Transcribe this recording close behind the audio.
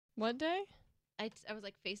What day? I was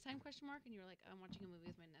like, FaceTime question mark, and you were like, I'm watching a movie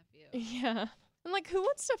with my nephew. Yeah. I'm like, who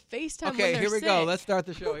wants to FaceTime when Okay, they're here we sick? go. Let's start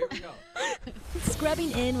the show. Here we go.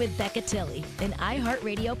 Scrubbing In with Becca Tilley, an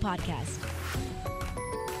iHeartRadio podcast.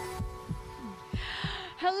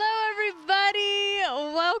 Hello,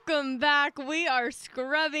 everybody. Welcome back. We are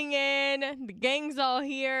scrubbing in. The gang's all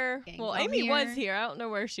here. Gang's well, all Amy here. was here. I don't know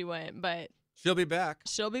where she went, but She'll be back.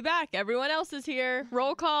 she'll be back. Everyone else is here.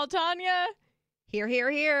 Roll call, Tanya, Here,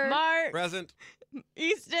 here, here. Mark, Present.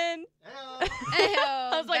 Easton. Ayo,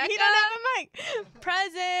 I was like, he don't have a mic.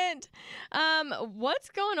 Present. What's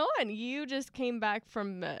going on? You just came back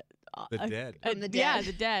from The dead. From the Yeah, dead.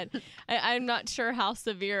 the dead. I'm not sure how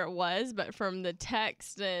severe it was, but from the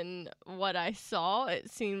text and what I saw,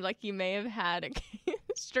 it seemed like you may have had a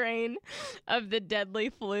strain of the deadly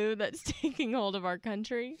flu that's taking hold of our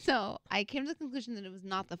country. So I came to the conclusion that it was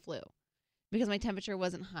not the flu because my temperature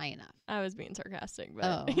wasn't high enough. I was being sarcastic, but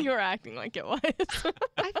Oh. you were acting like it was.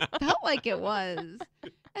 I felt like it was.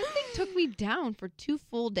 That thing took me down for 2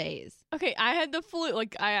 full days. Okay, I had the flu.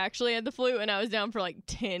 Like, I actually had the flu, and I was down for like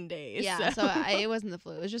 10 days. Yeah, so it wasn't the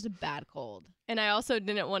flu. It was just a bad cold. And I also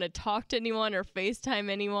didn't want to talk to anyone or FaceTime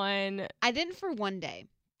anyone. I didn't for one day.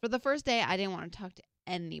 For the first day, I didn't want to talk to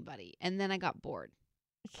anybody, and then I got bored.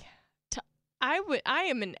 I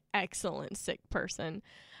am an excellent sick person.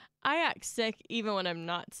 I act sick even when I'm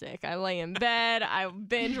not sick. I lay in bed. I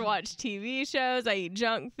binge watch TV shows. I eat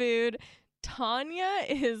junk food. Tanya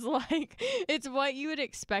is like, it's what you would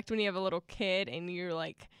expect when you have a little kid and you're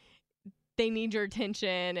like, they need your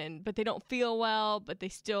attention but they don't feel well, but they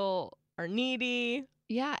still are needy.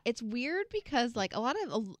 Yeah, it's weird because like a lot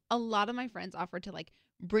of my friends offered to like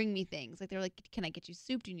bring me things. Like they're like, "Can I get you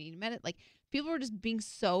soup? Do you need medicine?" Like people were just being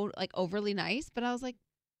so like overly nice, but I was like,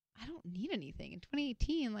 I don't need anything. In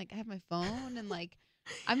 2018, like I have my phone and like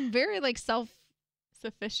I'm very like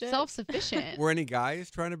Sufficient. self-sufficient. Were any guys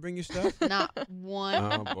trying to bring you stuff? Not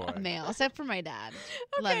one Oh, boy. male, except for my dad.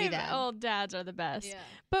 Okay, Love you, Dad. old dads are the best. Yeah.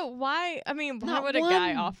 But why? I mean, why Not would a guy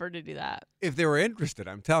one. offer to do that? If they were interested,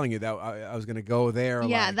 I'm telling you that I was going to go there.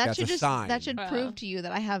 Yeah, like, that that's should a sign. that should Wow. prove to you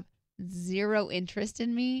that I have zero interest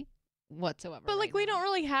in me whatsoever. But like, right we now. don't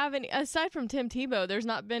really have any aside from Tim Tebow. There's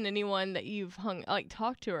not been anyone that you've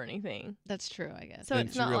talked to or anything. That's true, I guess. So And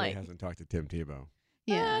it's she not really like hasn't talked to Tim Tebow.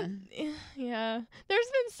 Yeah. Yeah. There's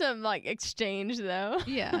been some like exchange though.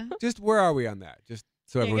 Yeah. Just where are we on that? Just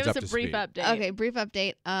so Yeah, everyone's give up us to a brief speed. update. Okay, brief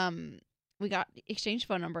update. We got exchanged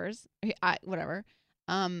phone numbers, whatever,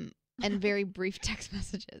 and very brief text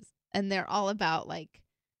messages, and they're all about like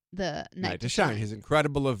the Night to Shine, his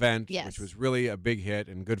incredible event, Yes. which was really a big hit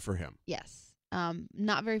and good for him. Yes.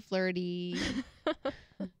 Not very flirty.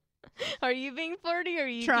 Are you being flirty or are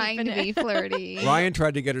you Trying to keeping be it? flirty. Ryan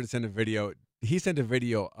tried to get her to send a video. He sent a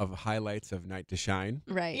video of highlights of Night to Shine,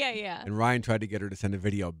 Right. Yeah. and Ryan tried to get her to send a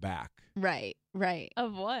video back. Right. Right.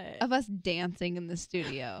 Of what? Of us dancing in the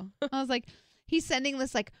studio. I was like, he's sending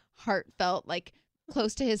this like heartfelt, like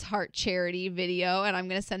close to his heart charity video, and I'm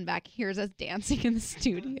gonna send back, here's us dancing in the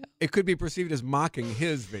studio. It could be perceived as mocking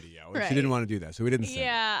his video, and Right. she didn't want to do that, so we didn't send it.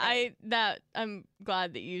 Yeah, I'm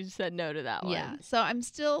glad that you said no to that one. Yeah. So I'm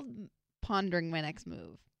still pondering my next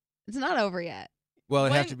move. It's not over yet. Well,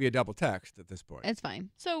 it'd have When- to be a double text at this point. It's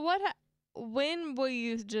fine. So when will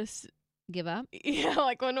you just Give up. yeah,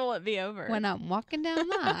 like when will it be over? When I'm walking down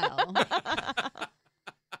the aisle.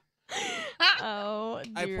 Oh,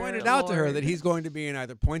 I dear pointed out to her Lord. that he's going to be in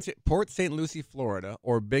either Port St. Lucie, Florida,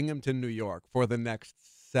 or Binghamton, New York, for the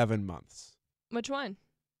next 7 months. Which one?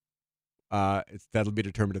 That'll be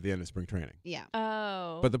determined at the end of spring training. Yeah.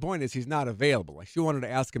 Oh. But the point is, he's not available. Like, she wanted to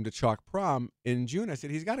ask him to chalk prom in June. I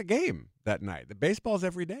said he's got a game that night. The baseball's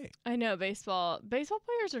every day. I know baseball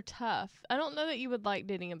players are tough. I don't know that you would like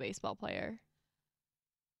dating a baseball player.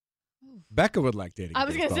 Becca would like dating. I a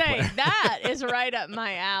was gonna baseball say player. that is right up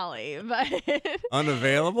my alley, but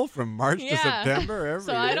Unavailable from March to Yeah. September every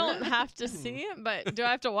so I year. don't have to see it. But do I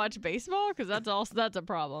have to watch baseball? Because that's a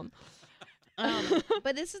problem.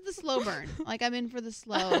 But this is the slow burn. Like I'm in for the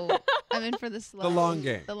slow. I'm in for the slow. The long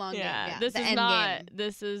game. The long game. Yeah. This the is end not. game.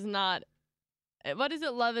 This is not. What is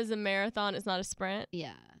it? Love is a marathon. It's not a sprint.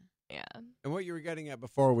 Yeah. Yeah. And what you were getting at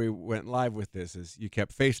before we went live with this is you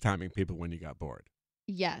kept FaceTiming people when you got bored.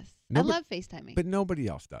 Yes. No, I but- love FaceTiming. But nobody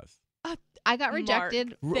else does. I got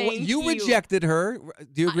rejected. Mark. Thank you you. rejected her.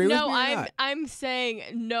 Do you agree with no, me or I'm not? I'm saying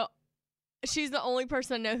no. She's the only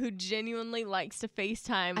person I know who genuinely likes to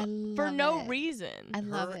FaceTime I for love no it. reason. I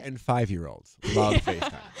love Her it. and 5-year-olds love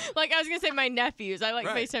FaceTime. Like I was gonna say, my nephews. I like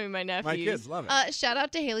Right. FaceTiming my nephews. My kids love it. Shout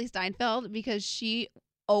out to Haley Steinfeld because she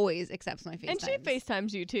always accepts my FaceTime. And she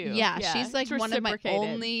FaceTimes you too. Yeah, she's like it's one of my reciprocated.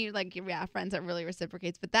 only friends that really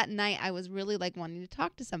reciprocates. But that night I was really like wanting to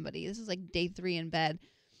talk to somebody. This was like day 3 in bed.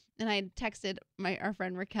 And I texted our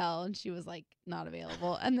friend Raquel, and she was like not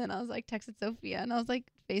available. And then I was like texted Sophia, and I was like,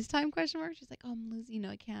 FaceTime question mark. She's like, oh, I'm losing.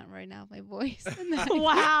 I can't right now with my voice. And then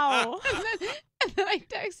Wow. and then I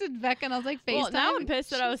texted Becca, and I was like, FaceTime. Well, now I'm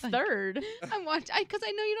pissed that She I was like, third. I'm watching because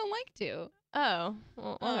I know you don't like to. Oh,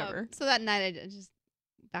 well, whatever. So that night I just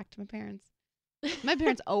back to my parents. My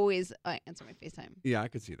parents always answer my FaceTime. Yeah, I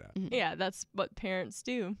could see that. Yeah, that's what parents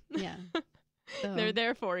do. Yeah. So, They're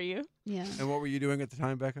there for you. Yeah. And what were you doing at the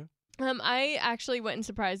time, Becca? I actually went and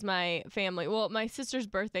surprised my family. Well, my sister's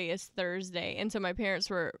birthday is Thursday, and so my parents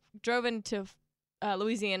drove into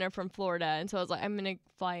Louisiana from Florida, and so I was like, I'm gonna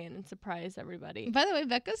fly in and surprise everybody. By the way,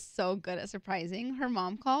 Becca's so good at surprising. Her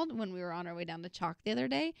mom called when we were on our way down to Chalk the other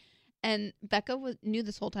day, and Becca knew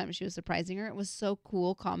this whole time she was surprising her. It was so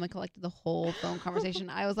cool, calm, and collected the whole phone conversation.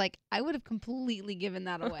 I was like, I would have completely given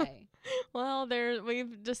that away. Well,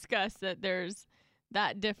 we've discussed that there's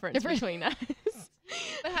that difference between us.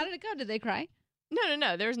 But how did it go? Did they cry?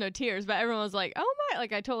 No. There was no tears, but everyone was like, "Oh my!"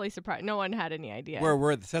 Like I totally surprised. No one had any idea.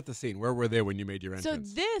 Set the scene. Where were they when you made your So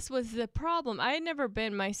entrance? this was the problem. I had never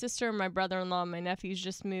been. My sister, my brother-in-law, and my nephews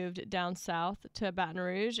just moved down south to Baton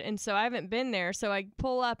Rouge, and so I haven't been there. So I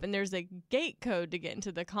pull up, and there's a gate code to get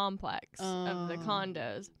into the complex of the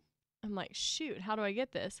condos. I'm like, shoot, how do I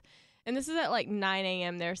get this? And this is at like 9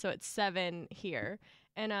 a.m. there, so it's 7 here.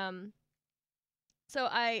 And so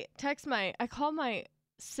I call my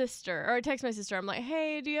sister, or I text my sister. I'm like,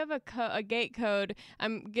 hey, do you have a gate code?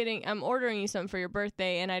 I'm ordering you something for your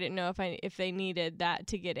birthday, and I didn't know if they needed that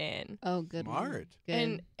to get in. Oh, good. Smart.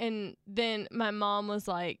 Good. And then my mom was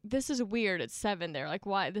like, this is weird. It's 7 there. Like,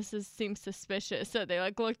 why? Seems suspicious. So they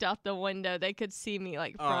like looked out the window. They could see me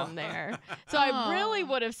like from there. So I really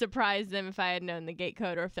would have surprised them if I had known the gate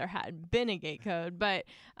code or if there had been a gate code. But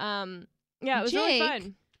yeah, it was really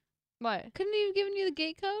fun. What? Couldn't he have given you the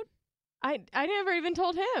gate code? I never even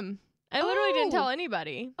told him. I literally didn't tell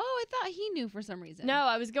anybody. Oh, I thought he knew for some reason. No,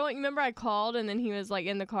 I was going. Remember, I called and then he was like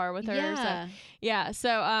in the car with her. Yeah. So, yeah. So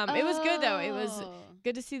it was good though. It was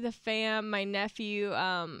good to see the fam. My nephew,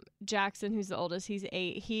 Jackson, who's the oldest, he's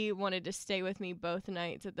 8. He wanted to stay with me both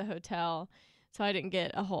nights at the hotel, so I didn't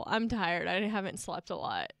get a whole. I'm tired. I haven't slept a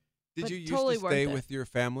lot. Did but you used totally to worth stay it. with your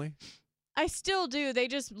family? I still do. They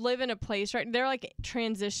just live in a place, right? They're like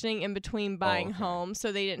transitioning in between buying okay. homes,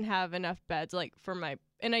 so they didn't have enough beds like for my,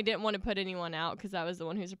 and I didn't want to put anyone out because I was the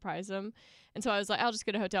one who surprised them. And so I was like, I'll just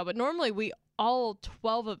get a hotel. But normally all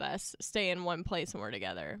 12 of us stay in one place when we're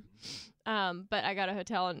together. But I got a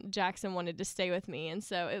hotel and Jackson wanted to stay with me, and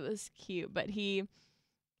so it was cute. But he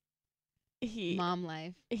mom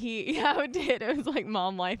life. Yeah, it did. It was like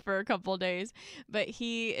mom life for a couple of days. But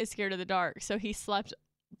he is scared of the dark, so he slept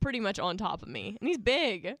pretty much on top of me, and he's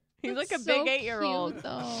big. He's That's like a so big 8-year-old. cute,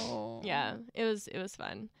 though. Yeah, it was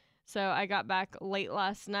fun. So I got back late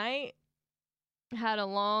last night. Had a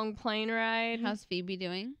long plane ride. How's Phoebe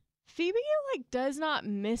doing? Phoebe like does not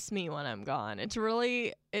miss me when I'm gone.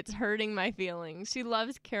 It's hurting my feelings. She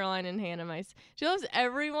loves Caroline and Hannah. She loves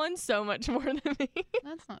everyone so much more than me.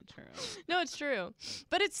 That's not true. No, it's true.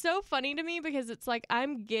 But it's so funny to me because it's like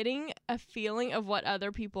I'm getting a feeling of what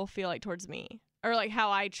other people feel like towards me. Or like how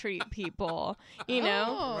I treat people, you know?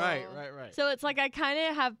 Oh. Right. So it's like I kind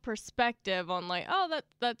of have perspective on like, oh,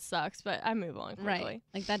 that sucks, but I move on quickly. Right.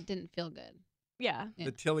 Like that didn't feel good. Yeah. Yeah.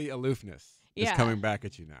 The Tilly aloofness is Yeah. coming back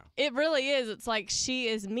at you now. It really is. It's like she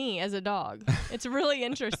is me as a dog. It's really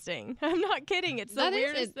interesting. I'm not kidding. It's the That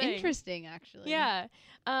weirdest is thing. interesting, actually. Yeah.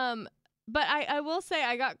 But I will say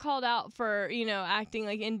I got called out for, acting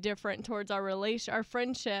like indifferent towards our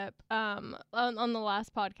friendship on the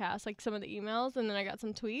last podcast, like some of the emails, and then I got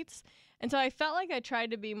some tweets. And so I felt like I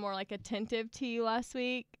tried to be more like attentive to you last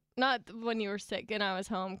week. Not when you were sick and I was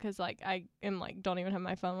home, because like I am like don't even have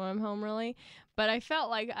my phone when I'm home really. But I felt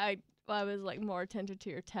like I was like more attentive to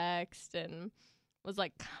your text and was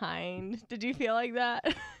like kind. Did you feel like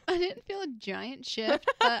that? I didn't feel a giant shift,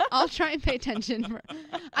 but I'll try and pay attention.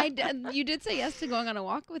 You did say yes to going on a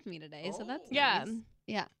walk with me today, so that's Yeah. nice.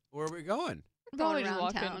 Yeah. Where are we going? We're Probably going just around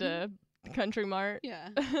walk town. into Country Mart. Yeah.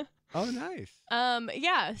 Oh, nice.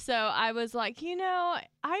 Yeah, so I was like,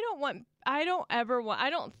 I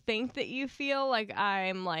don't think that you feel like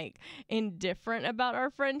I'm like indifferent about our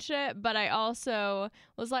friendship, but I also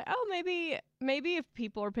was like, oh, maybe if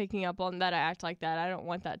people are picking up on that I act like that, I don't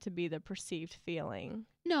want that to be the perceived feeling.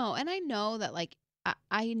 No, and I know that like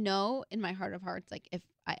I know in my heart of hearts, like if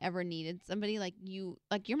I ever needed somebody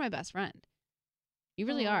you're my best friend. You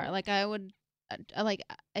really Aw. are. Like I would like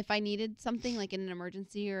if I needed something like in an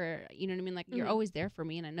emergency or you know what I mean, like you're Mhm. always there for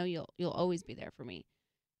me, and I know you'll always be there for me,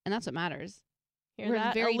 and that's what matters. Hear We're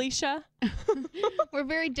that, very- Alicia? We're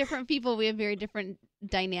very different people. We have very different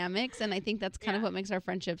dynamics, and I think that's kind of Yeah. what makes our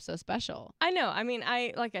friendship so special. I know. I mean,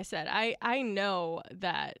 like I said, I know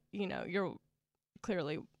that, you know, you're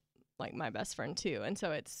clearly like my best friend too. And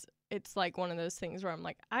so it's like one of those things where I'm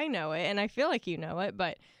like, I know it and I feel like you know it,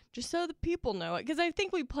 but just so the people know it, because I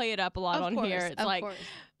think we play it up a lot Of on course, here. It's of like, course.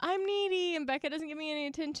 I'm needy and Becca doesn't give me any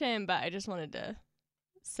attention, but I just wanted to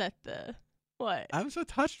set the what? I'm so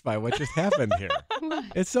touched by what just happened here.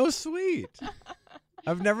 It's so sweet.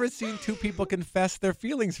 I've never seen two people confess their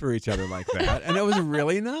feelings for each other like that, and it was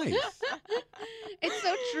really nice. It's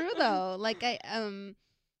so true though. Like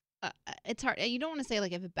it's hard. You don't want to say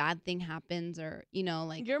like if a bad thing happens or you know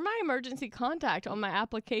like You're my emergency contact on my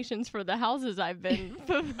applications for the houses I've been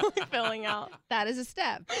filling out. that is a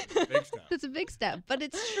step. Big stuff. That's a big step, but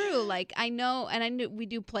it's true. Like I know, and I knew we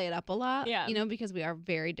do play it up a lot. Yeah. You know, because we are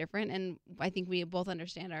very different, and I think we both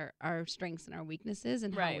understand our strengths and our weaknesses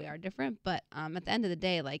and how Right. we are different. But at the end of the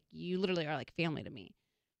day, like you literally are like family to me,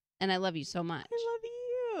 and I love you so much. I love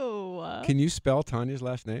you. Can you spell Tanya's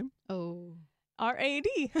last name? Oh. RAD.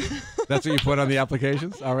 That's what you put on the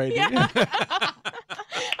applications? R-A-D? Yeah.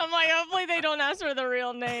 I'm like, hopefully they don't ask for the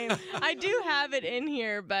real name. I do have it in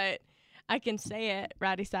here, but I can say it.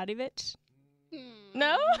 Radisavljevic.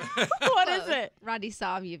 No? What is it?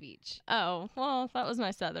 Radisavljevic. Oh, well, that was my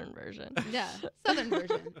southern version. Yeah, southern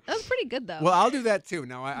version. That was pretty good though. Well, I'll do that too.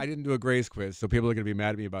 Now, I didn't do a Gray's quiz, so people are going to be mad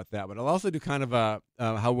at me about that. But I'll also do kind of a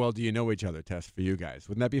how well do you know each other test for you guys.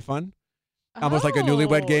 Wouldn't that be fun? Almost like a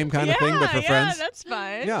newlywed game kind of thing, but for friends? Yeah, that's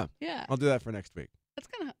fine. Yeah, yeah, I'll do that for next week. that's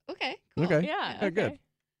kind of okay. Cool. Okay. Yeah. Yeah, good. okay.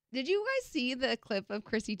 Did you guys see the clip of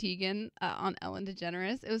Chrissy Teigen on Ellen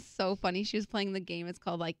DeGeneres? It was so funny. She was playing the game. It's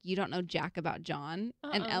called like You Don't Know Jack About John,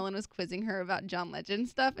 and Ellen was quizzing her about John Legend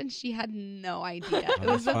stuff, and she had no idea. Oh, It was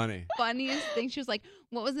that's the funny. funniest thing. She was like,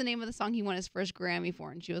 "What was the name of the song he won his first Grammy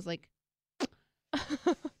for?" And she was like,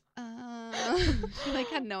 she like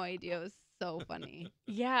had no idea. It was so funny.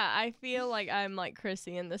 Yeah, I feel like I'm like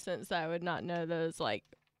Chrissy in the sense that I would not know those like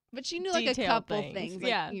But she knew like a Detailed couple things. things. Like,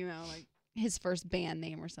 Yeah. you know, like his first band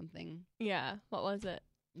name or something. yeah. What was it?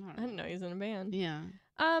 I I don't didn't know. know he was in a band. Yeah.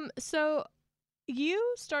 So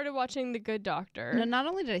you started watching The Good Doctor. No, not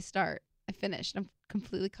only did I start, I finished. I'm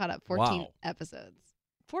completely caught up. 14 Wow. episodes.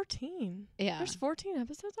 14. Yeah. There's 14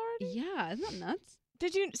 episodes already? Yeah, isn't that nuts?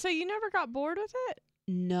 So you never got bored with it?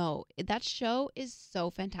 No, that show is so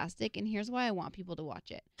fantastic, and here's why I want people to watch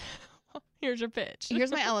it. Here's your pitch.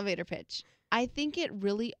 Here's my elevator pitch. I think it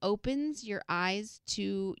really opens your eyes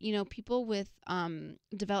to, you know, people with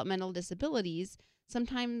developmental disabilities.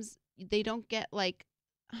 Sometimes they don't get like,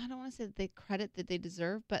 I don't want to say the credit that they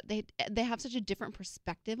deserve, but they have such a different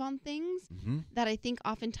perspective on things Mm-hmm. that I think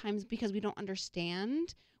oftentimes because we don't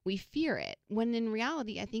understand, we fear it. When in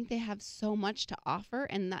reality, I think they have so much to offer,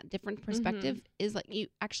 and that different perspective is like you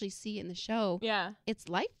actually see in the show. Yeah. It's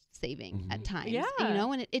life saving at times. Yeah. You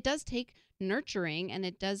know, and it does take nurturing, and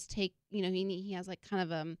it does take, you know, he has like kind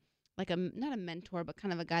of not a mentor, but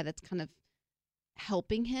kind of a guy that's kind of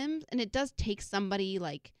helping him, and it does take somebody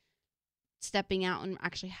like stepping out and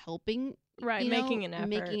actually helping, Right. you know, Making an effort.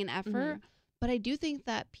 making an effort. But I do think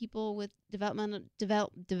that people with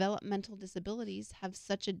developmental disabilities have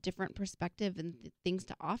such a different perspective and things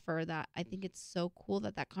to offer that I think it's so cool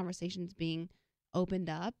that conversation's being opened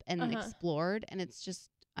up and explored. And it's just,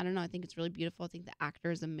 I don't know, I think it's really beautiful. I think the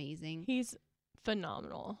actor is amazing. He's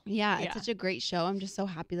phenomenal. Yeah, it's Yeah. such a great show. I'm just so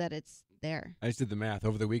happy that it's there. I just did the math.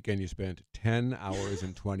 Over the weekend, you spent 10 hours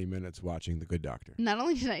and 20 minutes watching The Good Doctor. Not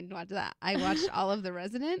only did I watch that, I watched all of The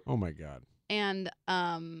Resident Oh, my God. and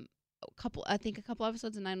a couple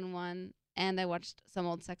episodes of 911, and I watched some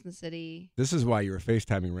old Sex and the City. This is why you were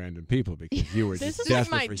FaceTiming random people, because you were This just is like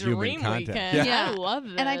desperate my for human dream contact. weekend. Yeah. I love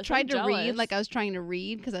this. And I tried to I'm read, jealous. like I was trying to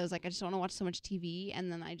read because I was like, I just don't want to watch so much TV.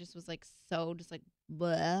 And then I just was like, so just like,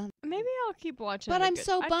 bleh. Maybe I'll keep watching. But The I'm Good-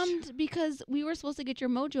 so I tr- bummed because we were supposed to get your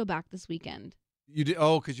mojo back this weekend. You did?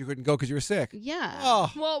 Oh, because you couldn't go because you were sick. Yeah.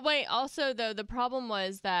 Oh. Well, wait. Also, though, the problem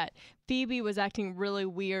was that Phoebe was acting really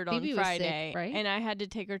weird Phoebe on was sick, Friday, right? and I had to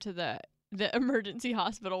take her to the emergency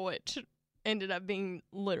hospital, which ended up being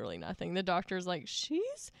literally nothing. The doctor's like,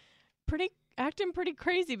 she's acting pretty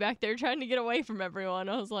crazy back there, trying to get away from everyone.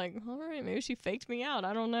 I was like, all right, maybe she faked me out.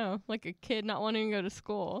 I don't know, like a kid not wanting to go to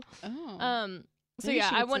school. Oh. So Maybe yeah,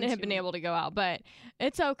 she I gets wouldn't have into been it. able to go out, but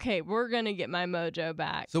it's okay. We're gonna get my mojo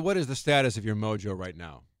back. So what is the status of your mojo right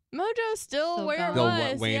now? Mojo's still Still where it gone.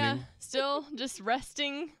 Still was. waning? Yeah, still just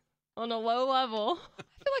resting on a low level. I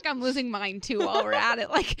feel like I'm losing mine too while we're at it.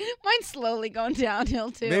 Like mine's slowly going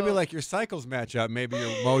downhill too. Maybe like your cycles match up. Maybe your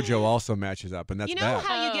mojo also matches up, and that's You know bad.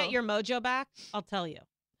 how you Oh. get your mojo back? I'll tell you.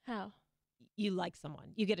 How? You like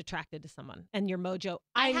someone. You get attracted to someone, and your mojo.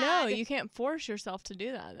 I know had- you can't force yourself to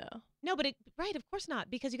do that though. No, but right, of course not,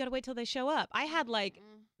 because you got to wait till they show up. I had like,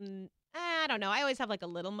 I don't know. I always have like a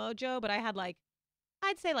little mojo, but I had like,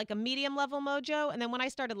 I'd say like a medium level mojo. And then when I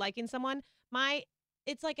started liking someone,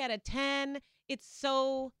 it's like at a 10. It's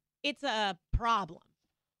a problem.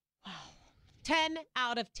 Wow. 10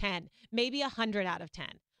 out of 10, maybe 100 out of 10.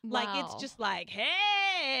 Like it's just like,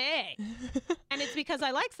 hey. And it's because I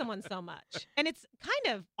like someone so much. And it's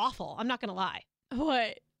kind of awful. I'm not going to lie.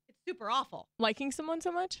 What? It's super awful. Liking someone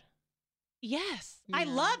so much? Yes. I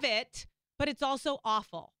Yeah. love it, but it's also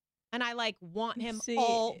awful. And I like want him See,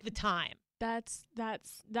 all the time. That's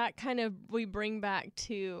that kind of we bring back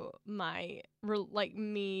to like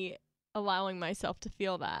me allowing myself to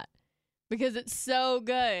feel that because it's so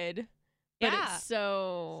good, but Yeah. it's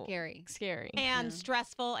so Scary. And Yeah.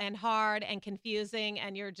 stressful and hard and confusing.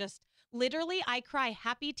 And you're just literally, I cry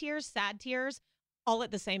happy tears, sad tears all at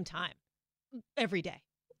the same time every day.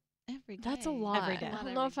 Every day. That's a lot. Every day. I Not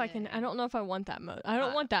don't know if I can. I don't know if I want that mojo. I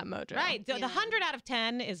don't want that mojo. Right. So Yeah. the 100 out of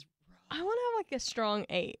 10 is I want to have like a strong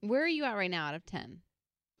 8, Where are you at right now out of 10?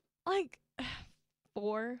 like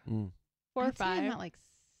 4, Mm. 4 or I'd say I'm 5. at like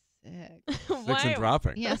 6. 6 and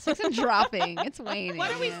dropping. Yeah, 6 and dropping. It's waning.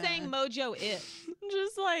 what are we yeah. saying mojo is?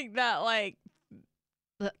 Just like that, like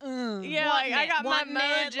The, yeah, Wanting like I it, got my wanting it,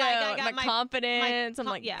 mojo, like, I got my my- confidence. I'm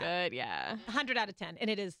com- like yeah. good, yeah. 100 out of 10. And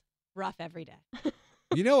it is rough every day.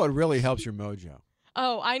 You know what really helps your mojo?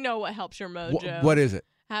 Oh, I know what helps your mojo. What is it?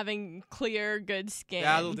 Having clear, good skin.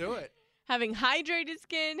 That'll do it. Having hydrated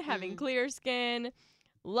skin, having clear skin.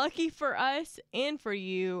 Lucky for us and for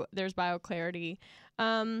you, there's BioClarity.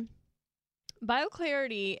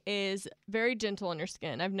 BioClarity is very gentle on your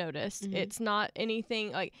skin, I've noticed. Mhm. It's not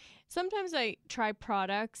anything like sometimes I try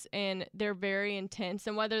products and they're very intense,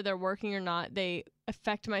 and whether they're working or not, they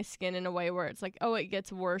affect my skin in a way where it's like, oh, it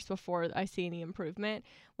gets worse before I see any improvement.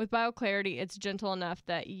 With BioClarity, it's gentle enough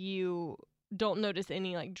that you don't notice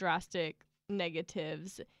any like drastic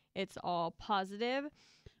negatives. It's all positive.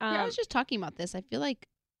 I was just talking about this. I feel like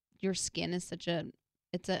your skin is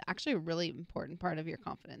actually a really important part of your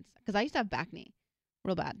confidence. Because I used to have back knee,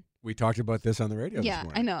 real bad. We talked about this on the radio Yeah, this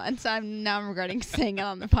morning. I know. And so I'm regretting saying it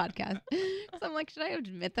on the podcast. So I'm like, should I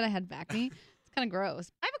admit that I had back knee? It's kind of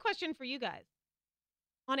gross. I have a question for you guys.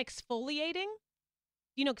 On exfoliating,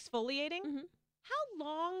 you know exfoliating? Mhm. How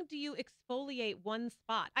long do you exfoliate one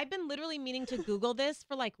spot? I've been literally meaning to Google this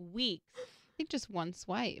for like weeks. I think just one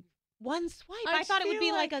swipe. One swipe. I I just thought it would feel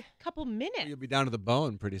be like a like- couple minutes. You'll be down to the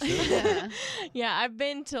bone pretty soon. Yeah. Yeah, I've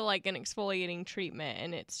been to like an exfoliating treatment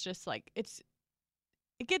and it's just like it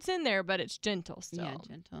gets in there, but it's gentle still. Yeah,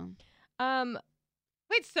 gentle.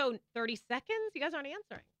 Wait, so 30 seconds? You guys aren't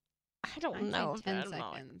answering. I don't I'm know. saying if 10 I don't know,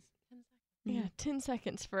 like- seconds. Yeah, 10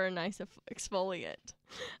 seconds for a nice exfoliant.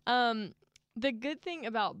 The good thing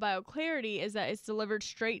about BioClarity is that it's delivered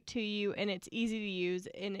straight to you and it's easy to use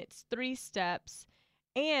and it's 3 steps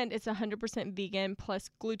and it's 100% vegan plus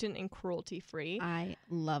gluten and cruelty free. I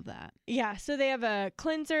love that. Yeah, so they have a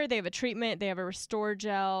cleanser, they have a treatment, they have a restore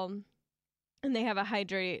gel, and they have a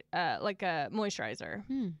hydrate, like a moisturizer.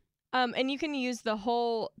 And you can use the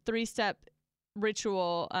whole 3-step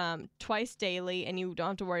ritual twice daily, and you don't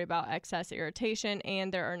have to worry about excess irritation,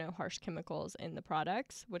 and there are no harsh chemicals in the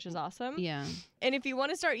products, which is awesome. Yeah. And if you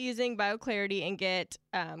want to start using BioClarity and get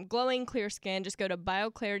glowing clear skin, just go to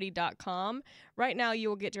bioclarity.com. Right now, you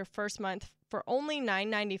will get your first month for only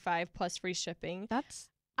 $9.95 plus free shipping. That's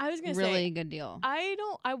I was going to really say, a good deal. I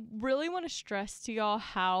really want to stress to y'all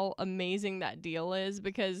how amazing that deal is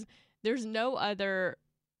because there's no other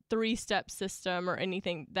 3-step system or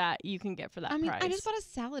anything that you can get for that I mean, price. I just bought a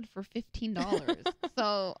salad for $15.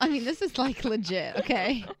 So, I mean, this is like legit,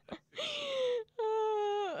 okay?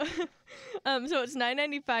 So it's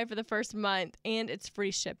 $9.95 for the first month and it's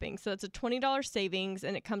free shipping. So it's a $20 savings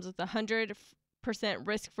and it comes with 100%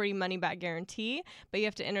 risk-free money-back guarantee, but you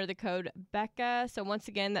have to enter the code Becca. So once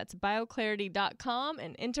again, that's bioclarity.com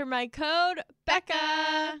and enter my code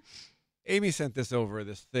Becca. Amy sent this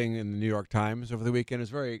thing in the New York Times over the weekend.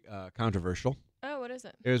 It's very controversial. Oh, what is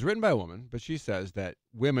it? It was written by a woman, but she says that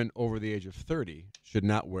women over the age of 30 should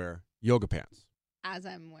not wear yoga pants. As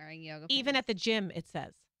I'm wearing yoga Even pants. at the gym, it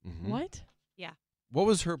says. Mhm. What? What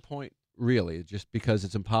was her point, really? Just because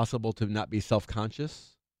it's impossible to not be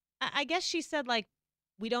self-conscious? I guess she said, like,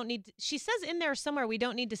 we don't need to, she says in there somewhere, we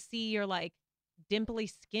don't need to see your, like, dimply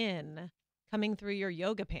skin coming through your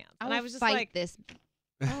yoga pants. And I was just fight like, this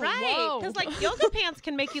Right. whoa. Because like yoga pants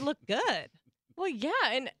can make you look good. Well, yeah,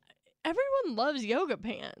 and everyone loves yoga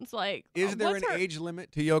pants. Like, Is there what's an our- age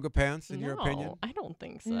limit to yoga pants, in your No, opinion? I don't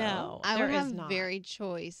think so. No. I There would is have not. very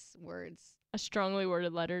choice words. A strongly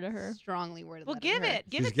worded letter to her. Strongly worded. Well, letter give to her. it.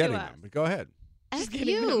 Give She's it getting to us. them, but go ahead. Just F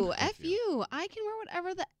getting them. you. F F you. you. I can wear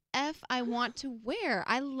whatever the F I want to wear.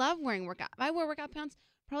 I love wearing workout. I wear workout pants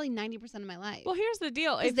probably 90% of my life. Well, here's the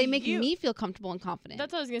deal. Because If they make you- me feel comfortable and confident.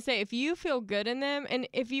 That's what I was gonna say. If you feel good in them, and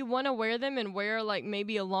if you want to wear them and wear like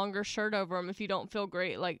maybe a longer shirt over them, if you don't feel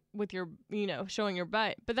great like with your, showing your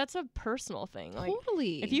butt, but that's a personal thing. Like,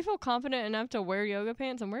 totally. if you feel confident enough to wear yoga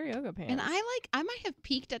pants, and wear yoga pants. and I might have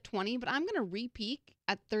peaked at 20, but I'm gonna re-peak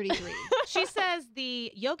at 33. She says the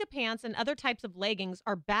yoga pants and other types of leggings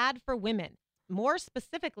are bad for women. More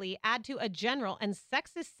specifically, add to a general and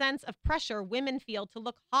sexist sense of pressure women feel to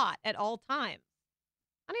look hot at all times.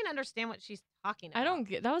 I didn't understand what she's talking about. I don't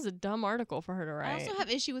get. That was a dumb article for her to I write. also have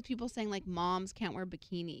issue with people saying like moms can't wear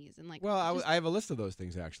bikinis and like. Well, just- I have a list of those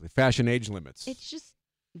things, actually. Fashion age limits. it's just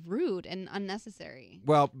rude and unnecessary.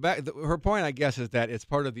 Well, her point, I guess, is that it's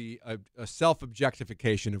part of the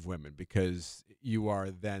self-objectification of women because you are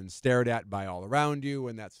then stared at by all around you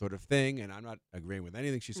and that sort of thing. And I'm not agreeing with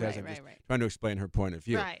anything she says. I'm just trying to explain her point of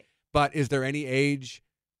view. Right. But is there any age?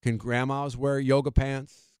 Can grandmas wear yoga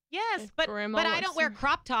pants? Yes, If but grandma I wants don't wear to-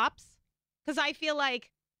 crop tops because I feel like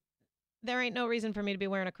there ain't no reason for me to be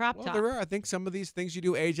wearing a crop Well, top. there are. I think some of these things you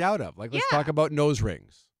do age out of. Like, let's Yeah. talk about nose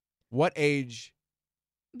rings. What age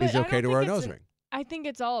But is I okay don't to wear a think nose it's ring? I think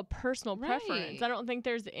it's all a personal preference. Right. I don't think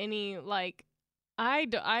there's any like.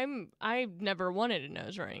 I've never wanted a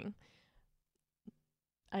nose ring.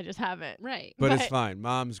 I just haven't. Right. But it's but- fine.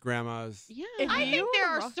 Moms, grandmas. Yeah. If I you think there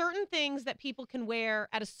were are rock- certain things that people can wear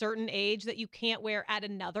at a certain age that you can't wear at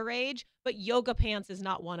another age, but yoga pants is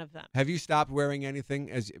not one of them. Have you stopped wearing anything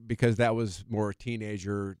because that was more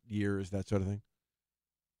teenager years, that sort of thing?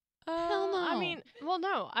 Hell I no. mean, well,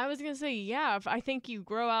 no. I was gonna say, yeah. I think you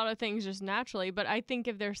grow out of things just naturally, but I think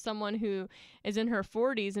if there's someone who is in her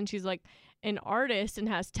 40s and she's like an artist and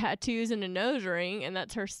has tattoos and a nose ring and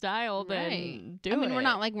that's her style, then Right. do I mean, it. we're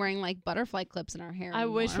not like wearing like butterfly clips in our hair. I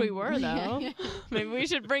wish we anymore. were though. Maybe we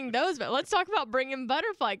should bring those back. Let's talk about bringing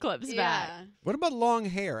butterfly clips back. Yeah. What about long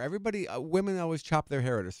hair? Everybody, women always chop their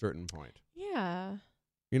hair at a certain point. Yeah.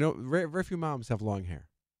 Very few moms have long hair.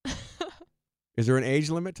 Is there an age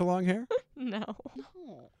limit to long hair? No.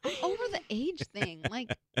 No, I'm over the age thing. Like,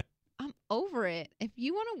 I'm over it. If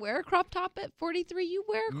you want to wear a crop top at 43, you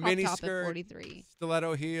wear a crop Mini top skirt, at 43.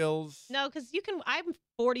 stiletto heels. No, because you can. I'm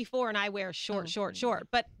 44 and I wear short, Oh. short.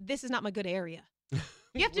 But this is not my good area.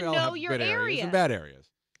 You have to We all know have your good areas area. and bad areas.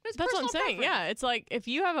 But it's That's what I'm personal saying. preference. Yeah, it's like if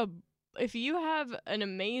you have an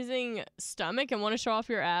amazing stomach and want to show off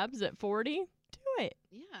your abs at 40, do it.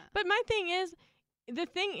 Yeah. But the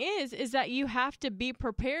thing is that you have to be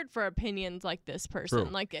prepared for opinions like this person.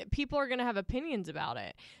 True. Like people are going to have opinions about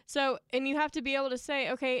it. So, and you have to be able to say,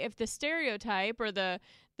 okay, if the stereotype or the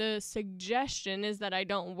suggestion is that I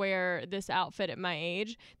don't wear this outfit at my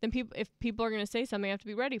age, then if people are going to say something, I have to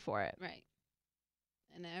be ready for it. Right.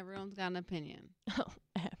 And everyone's got an opinion. Oh,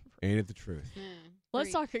 Ain't it the truth?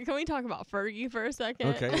 let's talk. Can we talk about Fergie for a second?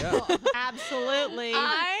 Okay, yeah. Absolutely.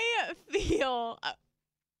 I feel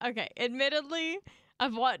okay. Admittedly,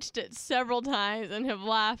 I've watched it several times and have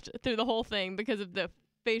laughed through the whole thing because of the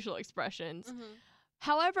facial expressions. Mm-hmm.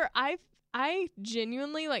 However, I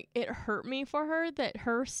genuinely it hurt me for her that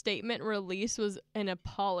her statement release was an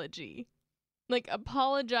apology, like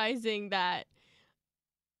apologizing that.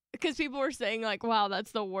 Because people were saying wow,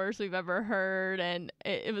 that's the worst we've ever heard, and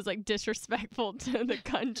it was disrespectful to the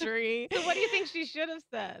country. So what do you think she should have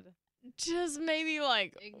said? Just maybe Ignore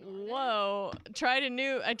it. whoa,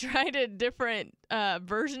 I tried a different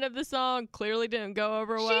version of the song. Clearly didn't go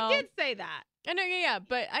over well. She did say that. I know, yeah,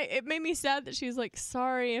 but it made me sad that she's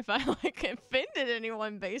sorry if I offended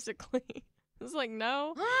anyone. Basically, it's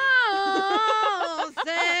no. Oh,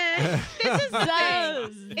 sis. This is the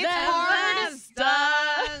thing. It's hard.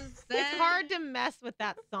 It's Sis. hard to mess with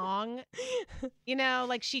that song.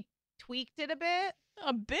 She tweaked it a bit.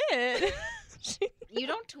 A bit. You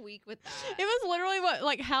don't tweak with that. It was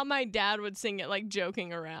literally how my dad would sing it,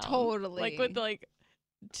 joking around. Totally. With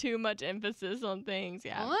too much emphasis on things.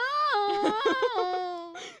 Yeah. Whoa.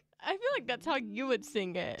 I feel like that's how you would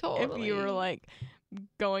sing it if you were Totally.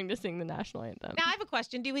 going to sing the national anthem. Now I have a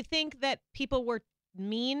question. Do we think that people were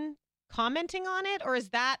mean commenting on it, or is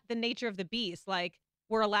that the nature of the beast?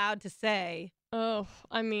 We're allowed to say, Oh,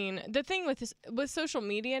 I mean, the thing with social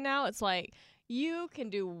media now, it's you can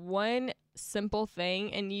do one simple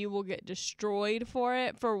thing and you will get destroyed for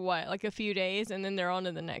it for what, like a few days, and then they're on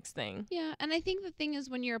to the next thing. Yeah, and I think the thing is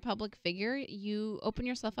when you're a public figure, you open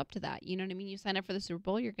yourself up to that. You know what I mean? You sign up for the Super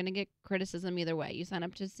Bowl, you're going to get criticism either way. You sign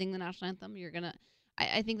up to sing the national anthem, you're going to...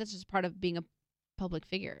 I think that's just part of being a public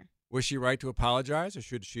figure. Was she right to apologize, or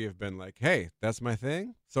should she have been like, hey, that's my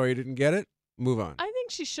thing? Sorry you didn't get it? Move on. I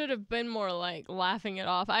think she should have been more like laughing it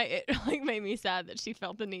off. It like made me sad that she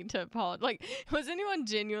felt the need to apologize. Like, was anyone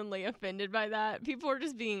genuinely offended by that? People were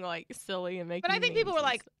just being like silly and making. But I think people were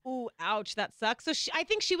memes and like, "Ooh, ouch, that sucks." So I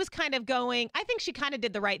think she was kind of going. I think she kind of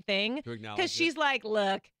did the right thing To acknowledge because she's like,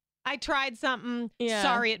 "Look, I tried something. Yeah.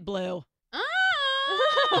 Sorry, it blew."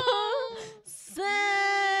 Oh! Say,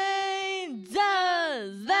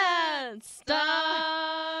 does that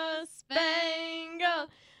star spangled?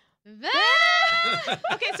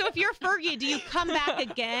 Okay, so if you're Fergie, do you come back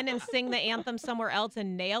again and sing the anthem somewhere else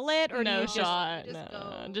and nail it, or do No you shot. just No.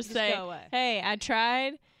 go- Just just say, go away? hey, I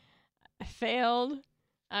tried. I failed.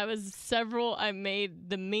 I made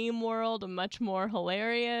the meme world much more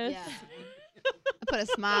hilarious. Yeah. I put a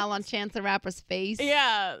smile on Chance the Rapper's face.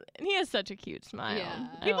 Yeah, and he has such a cute smile. Yeah.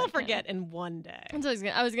 I People like him. forget in one day. That's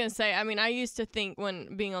what I was gonna say. I mean, I used to think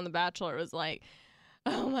when being on The Bachelor, it was like,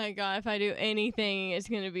 oh my god, if I do anything, it's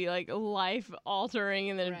gonna be like life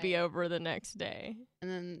altering, and then it'd be Right. over the next day. And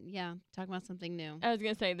then, yeah, talk about something new. I was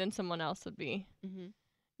gonna say then someone else would be,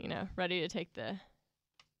 Mm-hmm. ready to take the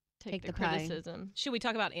Take the pie. criticism. Should we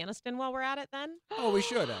talk about Aniston while we're at it then? Oh, we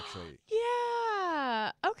should actually.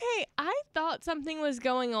 Yeah. Okay. I thought something was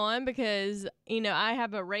going on because, I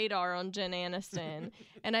have a radar on Jen Aniston.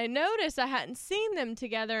 And I noticed I hadn't seen them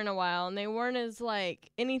together in a while. And they weren't as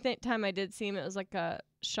like, anything time I did see them, it was like a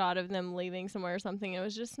shot of them leaving somewhere or something. It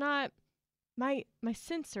was just not, my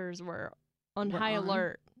sensors were on Were high on?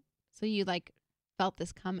 alert. So you, felt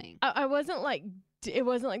this coming. I wasn't like, it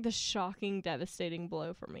wasn't like the shocking, devastating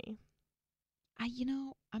blow for me.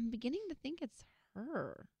 I'm beginning to think it's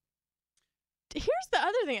her. Here's the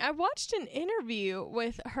other thing. I watched an interview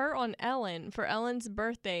with her on Ellen for Ellen's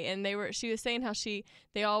birthday, and she was saying how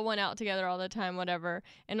they all went out together all the time, whatever.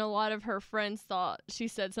 And a lot of her friends thought she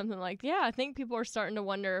said something like, "Yeah, I think people are starting to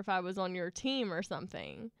wonder if I was on your team or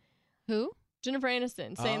something." Who? Jennifer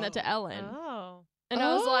Aniston saying that to Ellen, Oh. and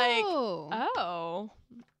I was like, Oh. "Oh,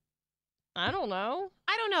 I don't know."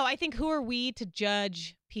 I don't know. I think who are we to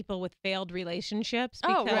judge people with failed relationships?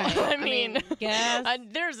 Oh, Because, right. I mean, guess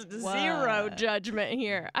there's zero what? judgment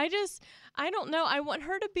here. I don't know. I want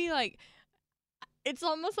her to be like, it's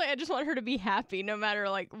almost like I just want her to be happy no matter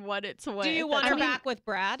like what it's with. Do you want I her mean, back with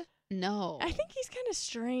Brad? No. I think he's kind of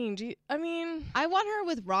strange. I mean, I want her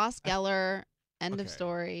with Ross Geller. End of Okay.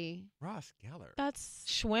 story. Ross Geller. that's.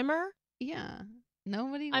 Schwimmer? Yeah.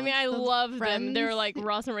 Nobody I mean, wants I those love them. They're friends. like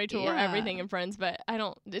Ross and Rachel are Yeah. everything in Friends, but I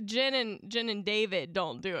don't. Jen and David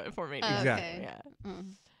don't do it for me. Oh, Exactly. okay. Yeah.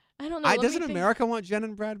 Mm. I don't know. let me Doesn't think. America want Jen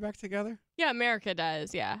and Brad back together? Yeah, America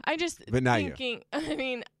does. Yeah. I just But not you. thinking. I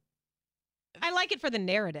mean, I like it for the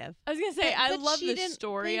narrative. I was gonna say I But love she the didn't-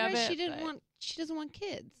 story but of it. She didn't but- want. She doesn't want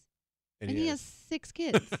kids, And and he has 6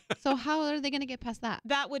 kids. So how are they going to get past that?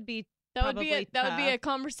 That would be That would be probably a tough.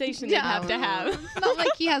 conversation they'd have to have. It's not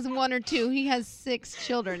like he has 1 or 2. He has 6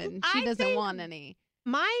 children, and she I doesn't think- want any.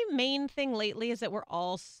 my main thing lately is that we're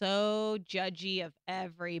all so judgy of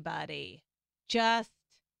everybody. Just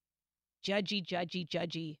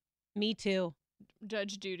judgy. Me too.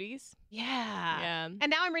 Judge duties. Yeah. Yeah. And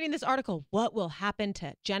now I'm reading this article. What will happen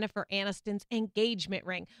to Jennifer Aniston's engagement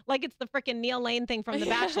ring? Like it's the freaking Neil Lane thing from The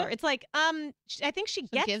Yeah. Bachelor. It's like, I think she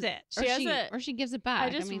gets gives- it. She has or she gives it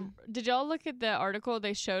back. I mean, did y'all look at the article?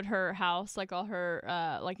 They showed her house, like all her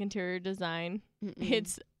like interior design. mm-mm.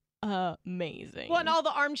 It's amazing. Well, and all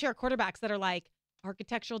the armchair quarterbacks that are like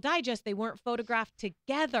Architectural Digest, they weren't photographed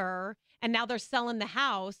together, and now they're selling the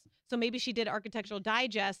house. So maybe she did Architectural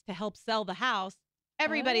Digest to help sell the house.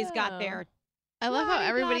 Everybody's got their. I love how Bloody,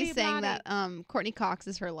 everybody's bloody, saying that Courtney Cox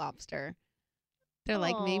is her lobster. They're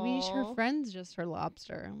like, maybe her Aw. friend's just her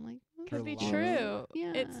lobster. I'm like, could Her be lobster. true.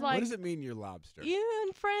 Yeah. It's What like what does it mean, you're lobster? you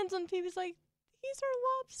and friends on TV's like he's her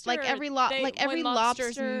lobster. Like every when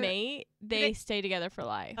lobsters lobster- mate, they stay together for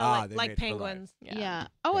life. Ah, like, they like mate for life. penguins. yeah.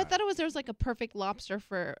 Oh, I Got it. thought it was there was like a perfect lobster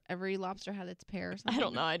for every lobster had its pair or something. I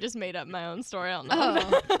don't know. I just made up my own story. I don't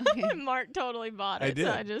know. Oh, okay. Mark totally bought I it, so did.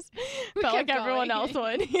 I just We felt like kept everyone going. else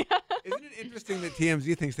would. Yeah. Isn't it interesting that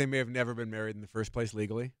TMZ thinks they may have never been married in the first place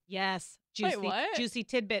legally? Yes. Wait, Juicy, what? juicy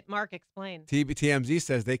tidbit. Mark, explain. TMZ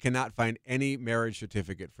says they cannot find any marriage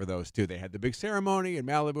certificate for those two. They had the big ceremony in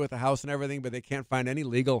Malibu with the house and everything, but they can't find any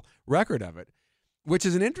legal record of it, which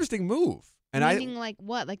is an interesting move. And Meaning like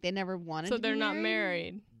what? Like they never wanted So to be they're not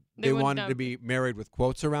married? married. They would wanted not to be married with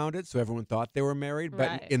quotes around it, so everyone thought they were married. But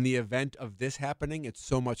Right. in the event of this happening, it's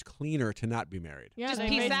so much cleaner to not be married. Yeah, Just they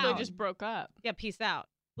peace basically out. just broke up. Yeah, peace out.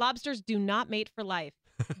 Lobsters do not mate for life.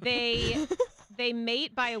 They they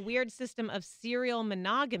mate by a weird system of serial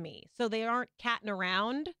monogamy. So they aren't catting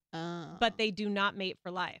around, but they do not mate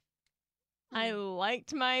for life. I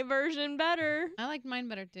liked my version better. I liked mine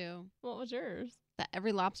better too. What was yours? That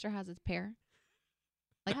every lobster has its pair.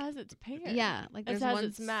 Like- Has its pair. Yeah, like It there's has one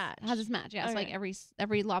its match. Has its match. Yeah, it's like Okay.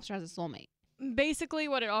 every lobster has a soulmate. Basically,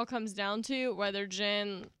 what it all comes down to, whether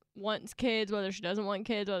Jen wants kids, whether she doesn't want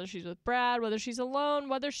kids, whether she's with Brad, whether she's alone,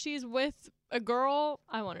 whether she's with a girl,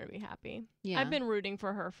 I want her to be happy. Yeah, I've been rooting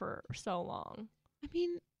for her for so long. I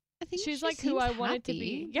mean, I think She's she like who seems I wanted to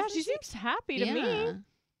happy, be. Yeah, doesn't she seems happy to yeah. me.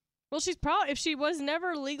 Well, she's probably, if she was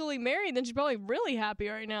never legally married, then she's probably really happy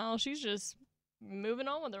right now. She's just moving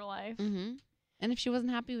on with her life. Mm-hmm. And if she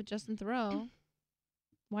wasn't happy with Justin Thoreau,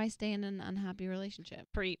 why stay in an unhappy relationship?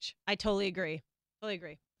 Preach. I totally agree. Totally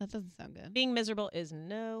agree. That doesn't sound good. Being miserable is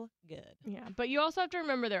no good. Yeah, but you also have to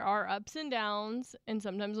remember there are ups and downs, and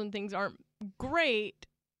sometimes when things aren't great,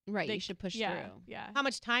 Right, they you should push yeah, through. Yeah. How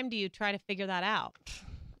much time do you try to figure that out?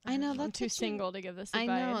 I know, I'm that's too such an- single to give this I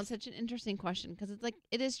advice. know, it's such an interesting question because it's like,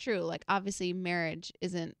 it is true. Like, obviously, marriage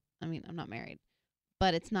isn't, I mean, I'm not married,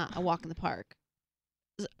 but it's not a walk in the park.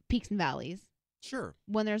 Peaks and valleys. Sure.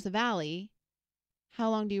 When there's a valley, how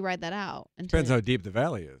long do you ride that out? Depends how deep the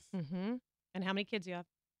valley is. Mm-hmm. And how many kids you have?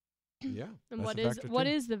 Yeah. And that's what a is factor, what too.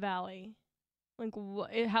 is the valley?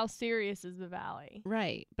 Like, how serious is the valley?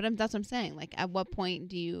 Right. But that's what I'm saying. Like, at what point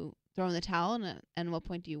do you throw in the towel and what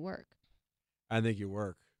point do you work? I think you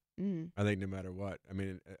work. Mm. I think no matter what. I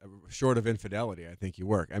mean, short of infidelity, I think you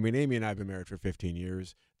work. I mean, Amy and I have been married for 15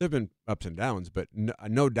 years. There have been ups and downs, but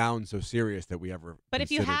no downs so serious that we ever. But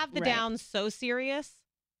if you considered- have the Right. downs so serious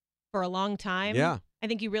for a long time, yeah, I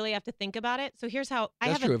think you really have to think about it. So here's how I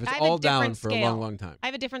that's have true. a, If it's I have all a different down for scale. a long, long time. I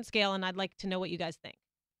have a different scale, and I'd like to know what you guys think.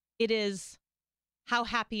 It is, how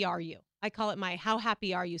happy are you? I call it my how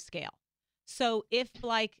happy are you scale. So if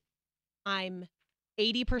like I'm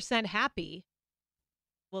 80% happy,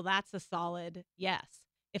 well, that's a solid yes.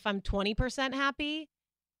 If I'm 20% happy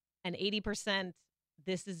and 80%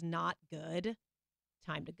 this is not good,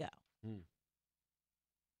 time to go. Hmm.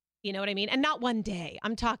 You know what I mean? And not one day.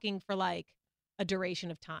 I'm talking for like a duration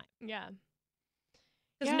of time. Yeah.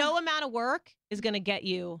 Because Yeah. no amount of work is going to get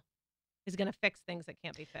you, is going to fix things that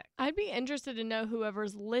can't be fixed. I'd be interested to know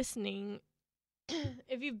whoever's listening,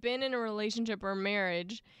 if you've been in a relationship or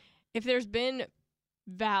marriage, if there's been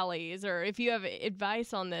valleys, or if you have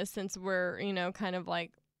advice on this, since we're, kind of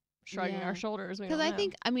like shrugging Yeah. our shoulders. Because I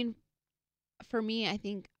think, I mean, for me, I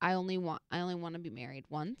think I only want to be married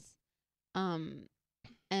once,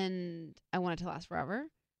 and I want it to last forever,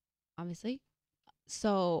 obviously.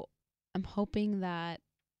 So I'm hoping that,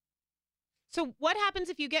 So what happens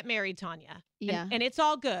if you get married, Tanya? yeah, And it's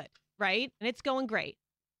all good, right? And it's going great.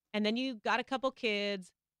 And then you got a couple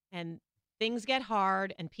kids and things get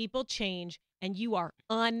hard and people change and you are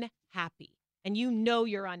unhappy. And you know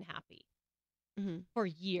you're unhappy Mhm. for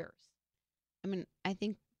years. I mean, I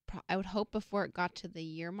think I would hope before it got to the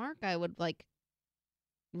year mark, I would like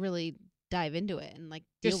really dive into it and like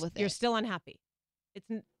deal with You're it. still unhappy.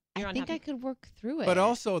 You're I think unhappy. I could work through it. But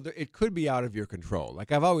also, it could be out of your control.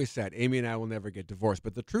 Like I've always said, Amy and I will never get divorced.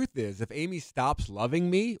 But the truth is, if Amy stops loving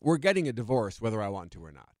me, we're getting a divorce whether I want to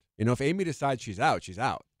or not. If Amy decides she's out, she's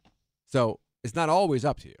out. So it's not always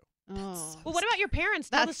up to you. Oh. Well, what about your parents?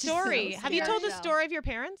 Tell the That's just so story. Have you told the scary. story of your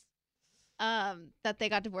parents? That they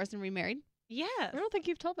got divorced and remarried? Yes. I don't think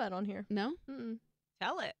you've told that on here. No. Mm-mm.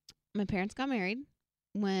 Tell it. My parents got married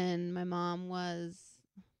when my mom was,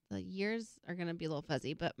 the years are going to be a little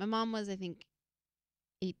fuzzy, but my mom was, I think,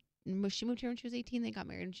 8. She moved here when she was 18. They got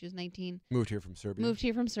married when she was 19. Moved here from Serbia. Moved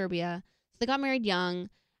here from Serbia. So they got married young.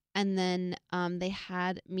 And then they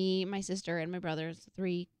had me, my sister, and my brothers,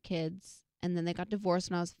 3 kids. And then they got divorced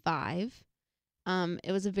when I was 5.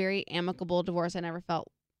 It was a very amicable divorce. I never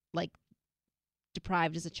felt like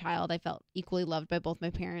deprived as a child. I felt equally loved by both my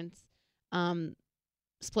parents.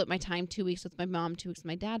 Split my time 2 weeks with my mom, 2 weeks with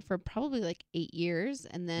my dad for probably like 8 years.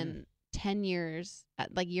 And then 10 years,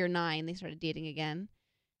 at like year 9, they started dating again.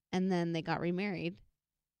 And then they got remarried.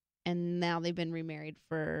 And now they've been remarried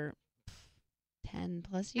for 10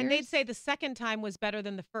 plus years. And they'd say the second time was better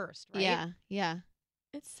than the first, right? Yeah.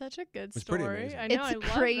 It's such a good It's pretty story. amazing. I know. It's I a love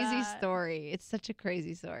crazy that. story. It's such a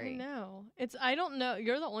crazy I story. know. I don't know.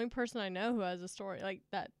 You're the only person I know who has a story like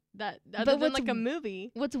that. Other But than what's like a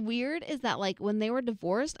movie. What's weird is that like when they were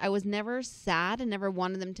divorced, I was never sad and never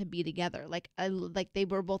wanted them to be together. Like they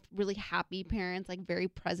were both really happy parents, like very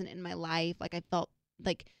present in my life. Like I felt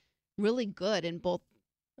like really good in both.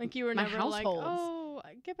 Like you were My never households. like, oh,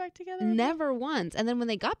 get back together. Never once. And then when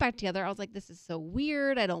they got back together, I was like, this is so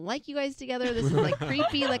weird. I don't like you guys together. This is like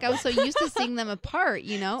creepy. Like I was so used to seeing them apart,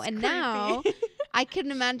 you know? And now I can't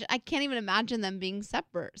even imagine them being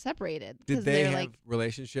separated. Did they have like,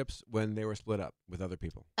 relationships when they were split up with other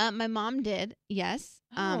people? my mom did, yes.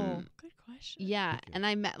 Oh, good question. Yeah, Thank you. and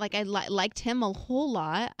I met I liked him a whole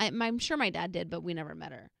lot. I'm sure my dad did, but we never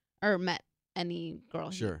met her or met any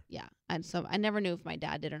girl. Sure. Yeah, and so I never knew if my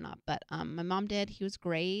dad did or not. But my mom did. He was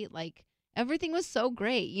great. Like everything was so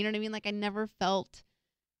great. You know what I mean? Like I never felt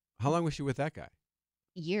How long was she with that guy?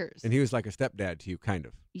 years. And he was like a stepdad to you, kind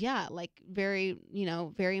of. Yeah, like very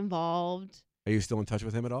very involved. Are you still in touch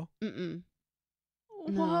with him at all? Mm-mm.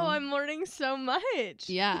 Whoa, No. I'm learning so much.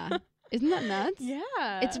 Yeah, isn't that nuts?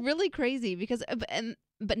 Yeah. It's really crazy because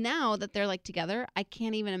but now that they're like together, I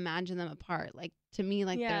can't even imagine them apart. Like to me,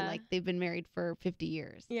 like Yeah. they're like they've been married for 50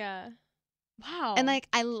 years. Yeah. Wow. And I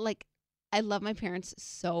love my parents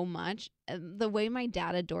so much. The way my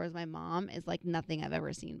dad adores my mom is like nothing I've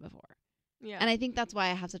ever seen before. yeah. And I think that's why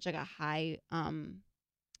I have such like a high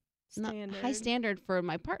high standard for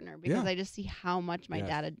my partner because Yeah. I just see how much my Yes.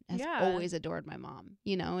 dad has Yeah. always adored my mom.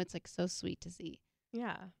 You know, it's like so sweet to see.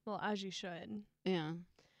 Yeah. Well, as you should. Yeah.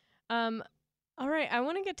 All right. I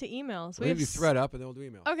want to get to emails. We'll do s- thread up and then we'll do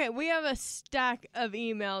email. Okay, we have a stack of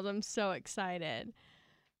emails. I'm so excited.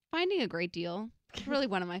 Finding a great deal. It's really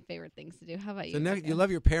one of my favorite things to do. How about So you? next, Becca? you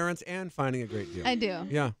love your parents and finding a great deal. I do. Yeah.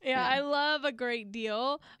 Yeah, Yeah. I love a great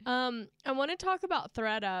deal. I want to talk about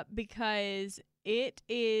ThreadUp because it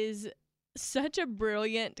is such a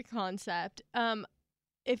brilliant concept. So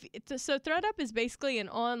ThreadUp is basically an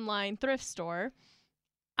online thrift store.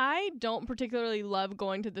 I don't particularly love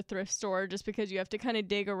going to the thrift store just because you have to kind of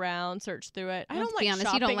dig around, search through it. I Let's don't like be honest,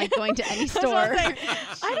 shopping. you don't like going to any That's what I'm store. saying.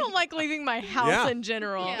 I don't like leaving my house Yeah. in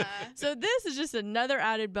general. So this is just another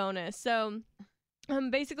added bonus. So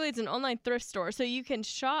basically it's an online thrift store. So you can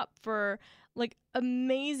shop for like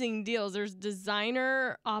amazing deals. There's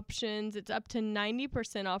designer options. It's up to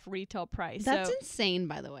 90% off retail price. That's so insane,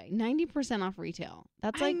 by the way. 90% off retail.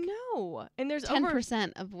 That's I like know. And there's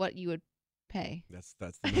 10% of what you would pay. That's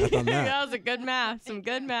the math on that. that was a good math. Some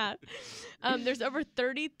good math. There's over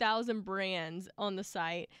 30,000 brands on the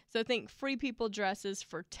site. So think Free People dresses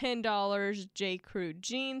for $10, J. Crew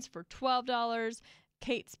jeans for $12,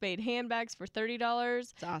 Kate Spade handbags for $30.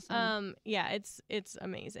 It's awesome. Yeah, it's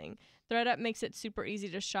amazing. ThreadUp makes it super easy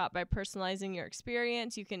to shop by personalizing your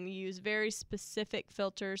experience. You can use very specific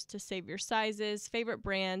filters to save your sizes, favorite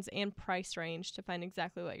brands, and price range to find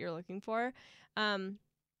exactly what you're looking for.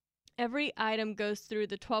 Every item goes through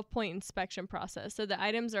the 12-point inspection process. So the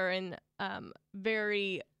items are in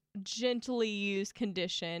very gently used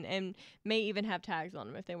condition and may even have tags on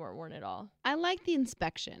them if they weren't worn at all. I like the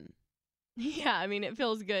inspection. Yeah, I mean, it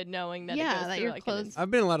feels good knowing that it Yeah, goes that through your like clothes- I've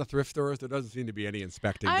been in a lot of thrift stores. There doesn't seem to be any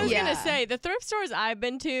inspecting. I was going on. gonna Yeah. say the thrift stores I've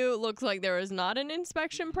been to looks like there is not an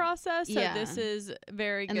inspection process, so Yeah. this is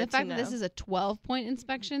very And good the fact to that know. this is a 12-point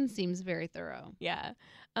inspection seems very thorough. Yeah.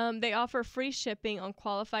 They offer free shipping on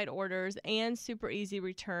qualified orders and super easy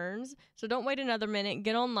returns. So don't wait another minute.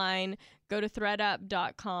 Get online. Go to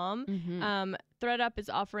threadup.com. Mhm. ThreadUp is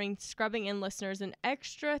offering Scrubbing In listeners an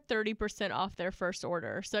extra 30% off their first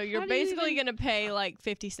order. So you're How do you basically even- going to pay like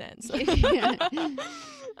 50 cents. Yeah.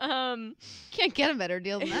 um, Can't get a better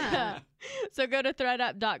deal than yeah. that. So go to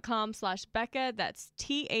threadup.com/Becca. That's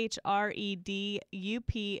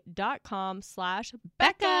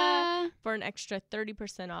THREDUP.com/Becca for an extra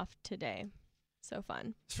 30% off today. So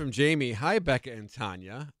fun. It's from Jamie. Hi, Becca and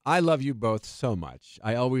Tanya. I love you both so much.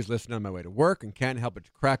 I always listen on my way to work and can't help but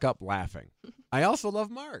to crack up laughing. I also love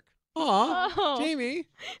Mark. Aw, Oh. Jamie.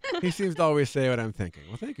 He seems to always say what I'm thinking.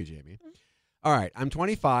 Well, thank you, Jamie. All right, I'm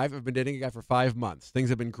 25. I've been dating a guy for 5 months. Things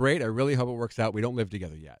have been great. I really hope it works out. We don't live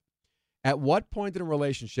together yet. At what point in a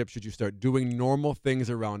relationship should you start doing normal things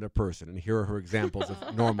around a person? And here are her examples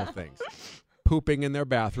of normal things. Pooping in their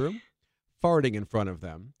bathroom, farting in front of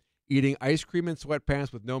them, eating ice cream in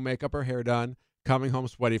sweatpants with no makeup or hair done, coming home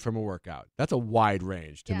sweaty from a workout. That's a wide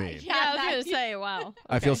range to me. Yeah, I was going to say, wow.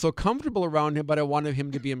 I feel Okay. so comfortable around him, but I wanted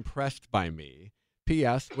him to be impressed by me.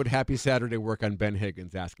 P.S. Would Happy Saturday work on Ben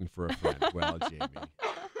Higgins asking for a friend? Well, Jamie.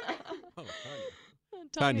 Oh,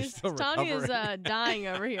 Tanya's still Tanya's recovering. dying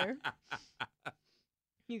over here.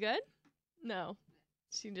 You good? No.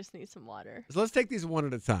 She just needs some water. So let's take these one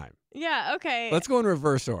at a time. Yeah, okay. Let's go in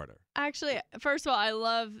reverse order. Actually, first of all, I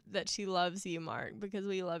love that she loves you, Mark, because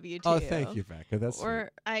we love you too. Oh, thank you, Becca. That's sweet.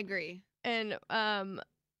 Or I agree. and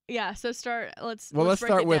yeah, so let's Well, let's break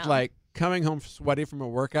start it with down. like coming home sweaty from a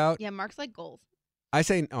workout. Yeah, Mark's like goals. I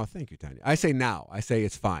say, oh, thank you, Tanya. I say now. I say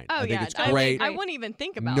it's fine. Oh, I think yeah. it's great. I wouldn't even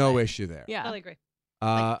think about No it. issue there. Yeah. Totally agree.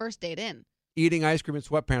 Like first date in. Eating ice cream in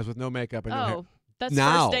sweatpants with no makeup and no hair. Oh, that's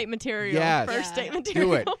Now. first date material. Yes. First Yeah. date material.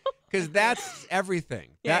 Do it. Because that's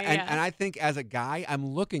everything. Yeah, That- and, yeah. and I think as a guy, I'm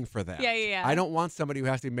looking for that. Yeah. I don't want somebody who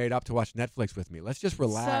has to be made up to watch Netflix with me. Let's just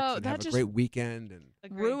relax So and that have a just- great weekend. And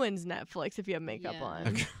Agree. ruins Netflix if you have makeup Yeah.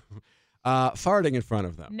 on. farting in front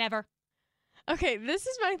of them. Never. Okay, this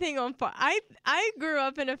is my thing on fart. I grew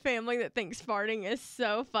up in a family that thinks farting is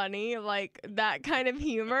so funny, like that kind of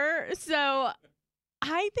humor. So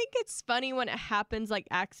I think it's funny when it happens like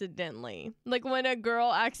accidentally, like when a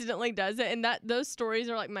girl accidentally does it, and those stories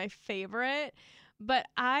are like my favorite. But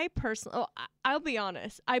I personally, I'll be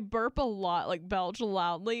honest, I burp a lot, like belch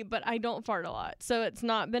loudly, but I don't fart a lot, so it's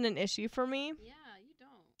not been an issue for me. Yeah, you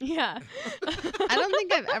don't. Yeah. I don't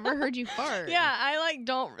think I've ever heard you fart. Yeah, I like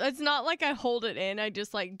don't. It's not like I hold it in. I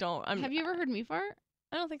just like don't. Have you ever heard me fart?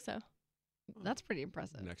 I don't think so. That's pretty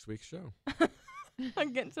impressive. Next week's show.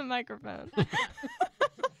 I'm getting some microphone.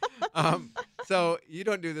 So you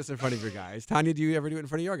don't do this in front of your guys. Tanya, do you ever do it in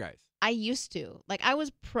front of your guys? I used to. Like I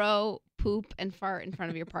was pro poop and fart in front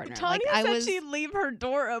of your partner. Tanya like I said was she'd leave her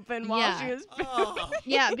door open while Yeah. she was.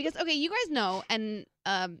 Yeah, because okay, you guys know, and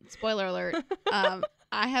spoiler alert, I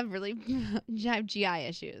have really I have GI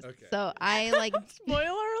issues. Okay. So I like Spoiler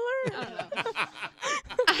alert.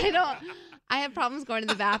 I don't I have problems going to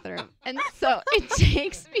the bathroom. And so it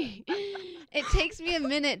takes me a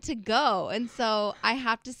minute to go. And so I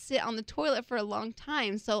have to sit on the toilet for a long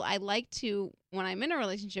time. So I like to, when I'm in a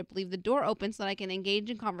relationship, leave the door open so that I can engage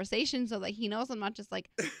in conversation so that he knows I'm not just like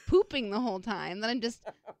pooping the whole time. That I'm just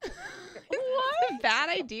what? A bad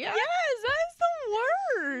idea? Yes, that's the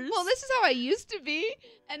worst. Well, this is how I used to be,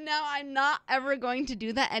 and now I'm not ever going to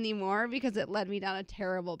do that anymore because it led me down a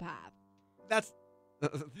terrible path. That's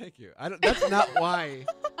thank you. That's not why.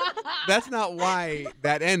 That's not why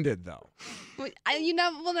that ended, though.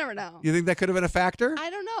 We'll never know. You think that could have been a factor? I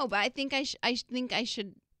don't know, but I think I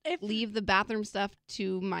should leave the bathroom stuff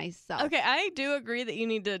to myself. Okay, I do agree that you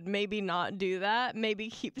need to maybe not do that. Maybe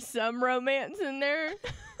keep some romance in there.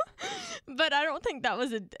 But I don't think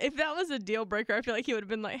if that was a deal breaker, I feel like he would have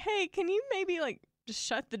been like, "Hey, can you maybe like just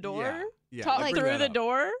shut the door? Yeah, Talk bring through that the up.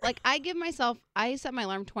 door?" Like I set my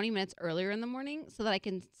alarm 20 minutes earlier in the morning so that I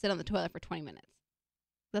can sit on the toilet for 20 minutes.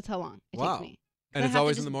 That's how long it Wow. takes me. And I it's have to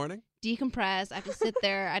always in just the morning? Decompress. I have to sit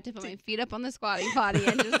there. I have to put my feet up on the squatty potty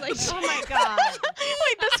and just like. Oh my god.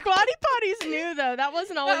 Wait, the squatty potty's new though. That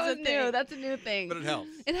wasn't always That was a thing. new. That's a new thing. But it helps.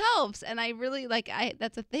 It helps, and I really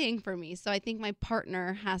that's a thing for me. So I think my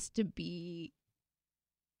partner has to be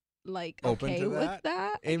like Open okay to with that?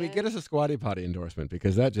 that. I Amy, guess. get us a squatty potty endorsement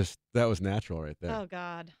because that was natural right there. Oh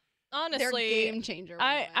god. They're Honestly, game changer.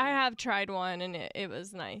 by I the way. have tried one and it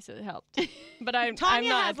was nice. It helped. But I'm Tanya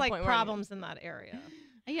not at has the like point where I'm- problems in that area.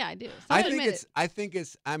 Yeah, I do. So I admit think it.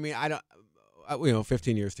 it's. I mean, I don't.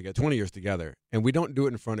 15 years together, 20 years together, and we don't do it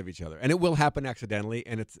in front of each other, and it will happen accidentally,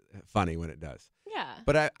 and it's funny when it does. Yeah.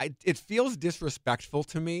 But it feels disrespectful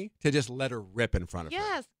to me to just let her rip in front of her.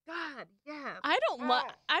 Yes. God. Yeah. I don't love.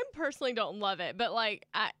 I personally don't love it, but like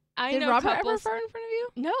I Did know Robert ever couples. fart in front of you?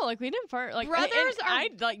 No, like we didn't fart. Like Brothers and are- I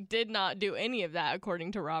like did not do any of that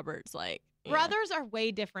according to Robert's. Like yeah. Brothers are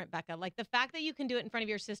way different, Becca. Like the fact that you can do it in front of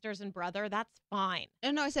your sisters and brother, that's fine. Oh,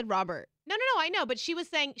 no, I said Robert. No, I know, but she was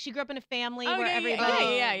saying she grew up in a family Oh, where yeah,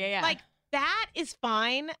 everybody yeah. like that is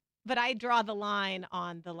fine, but I draw the line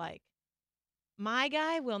on the like my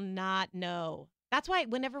guy will not know. That's why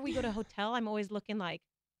whenever we go to a hotel, I'm always looking like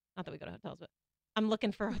not that we go to hotels, but I'm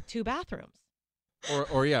looking for 2 bathrooms.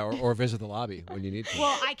 or visit the lobby when you need to.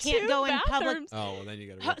 Well, I can't 2 go in public. bathrooms. Oh, well, then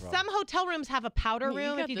you got a real Some hotel rooms have a powder Yeah, you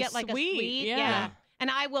room got if you the get like suite, a suite. yeah. And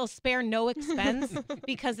I will spare no expense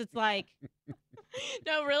because it's like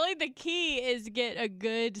No, really, the key is get a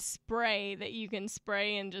good spray that you can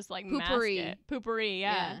spray and just like mask Poopery. it. Poopery,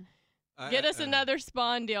 yeah. problem. Get us another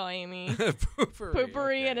spawn deal, Amy. Poopery.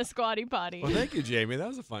 Poopery okay. and a squatty potty. Well, thank you, Jamie. That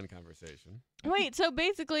was a fun conversation. Wait, so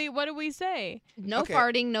basically, what do we say? No Okay,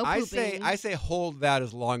 farting, no pooping. I say hold that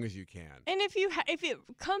as long as you can. And if if it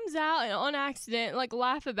comes out and on accident, like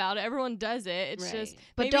laugh about it. Everyone does it. It's Right. just,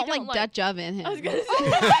 But maybe don't like Dutch oven him. I was gonna say. Oh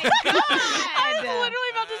my God. I was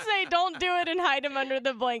literally about to say, don't do it and hide him under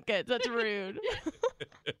the blankets. That's rude.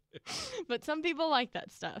 But some people like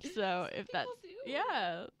that stuff. So if that's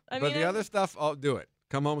yeah, I but mean, the other stuff, I'll do it.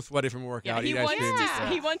 Come home sweaty from a workout. yeah, he eat ice wants cream.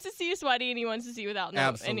 to he wants to see you sweaty and he wants to see you without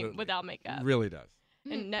Absolutely. without makeup. Really does.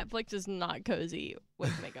 And Netflix is not cozy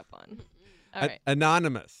with makeup on. All A- right.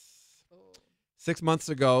 Anonymous. 6 months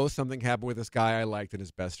ago, something happened with this guy I liked and his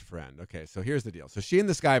best friend. Okay, so here's the deal. So she and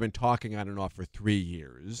this guy have been talking on and off for 3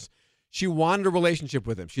 years. She wanted a relationship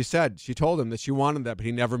with him. She told him that she wanted that, but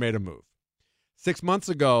he never made a move. 6 months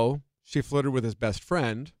ago, she flirted with his best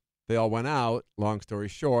friend. They all went out. Long story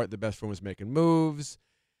short, the best friend was making moves.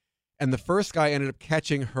 And the first guy ended up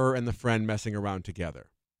catching her and the friend messing around together.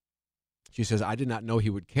 She says, I did not know he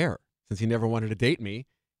would care since he never wanted to date me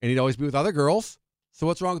and he'd always be with other girls. So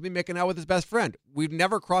what's wrong with me making out with his best friend? We've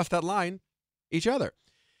never crossed that line each other.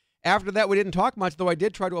 After that, we didn't talk much, though I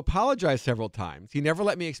did try to apologize several times. He never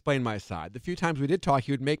let me explain my side. The few times we did talk,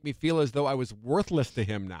 he would make me feel as though I was worthless to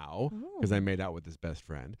him now because I made out with his best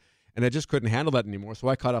friend. And I just couldn't handle that anymore, so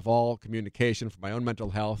I cut off all communication for my own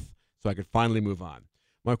mental health so I could finally move on.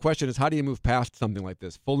 My question is, how do you move past something like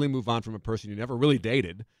this? Fully move on from a person you never really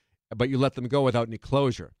dated, but you let them go without any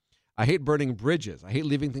closure. I hate burning bridges. I hate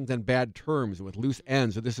leaving things on bad terms with loose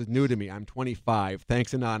ends. So this is new to me. I'm 25.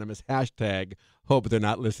 Thanks, Anonymous. Hashtag hope they're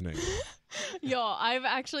not listening. Y'all, I've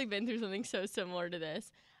actually been through something so similar to this.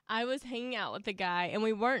 I was hanging out with a guy and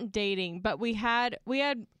we weren't dating, but we had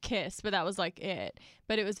kissed, but that was like it.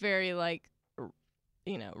 But it was very like,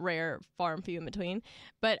 rare, far and few in between.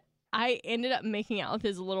 But I ended up making out with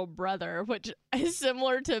his little brother, which is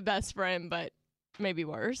similar to a best friend, but maybe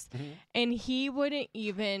worse. Mm-hmm. And he wouldn't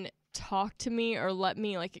even talk to me or let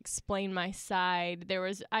me like explain my side.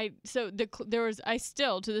 I still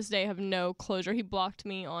to this day have no closure. He blocked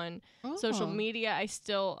me on social media.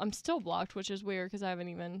 I'm still blocked, which is weird because I haven't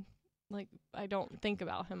even I don't think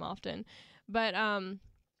about him often. But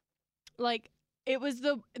it was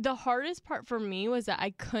the hardest part for me was that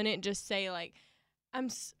I couldn't just say like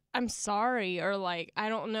I'm sorry or like I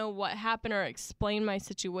don't know what happened or explain my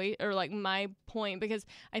situation or like my point, because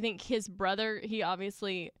I think his brother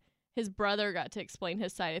got to explain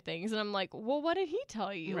his side of things, and I'm like, well, what did he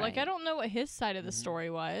tell you? Right. Like, I don't know what his side of the story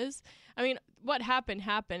was. I mean, what happened,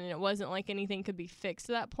 and it wasn't like anything could be fixed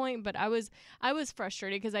at that point, but I was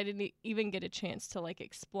frustrated because I didn't even get a chance to like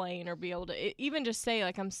explain or be able to even just say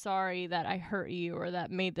like, I'm sorry that I hurt you or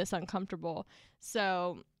that made this uncomfortable.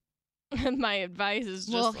 So my advice is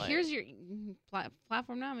just here's your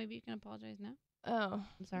platform now. Maybe you can apologize now. Oh,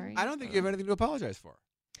 I'm sorry. I don't think you have anything to apologize for.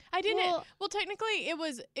 I didn't. Well, technically, it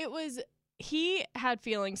was he had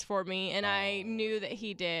feelings for me, and I knew that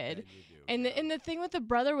he did. And the thing with the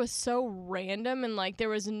brother was so random, and like there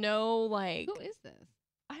was no like. Who is this?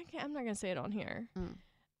 I'm not gonna say it on here.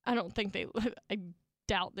 I don't think they. I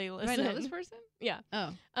doubt they listen. Do I know this person? Yeah. Oh.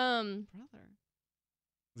 Brother.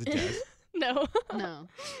 Is it Jazz? No. No.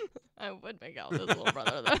 I would make out with his little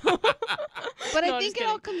brother though. But I think it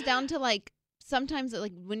all comes down to like sometimes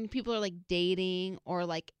like when people are like dating or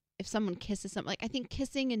like if someone kisses something, like I think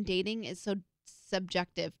kissing and dating is so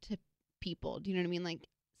subjective to people. Do you know what I mean? Like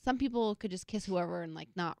some people could just kiss whoever and like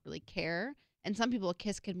not really care, and some people a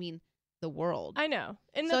kiss could mean the world. I know,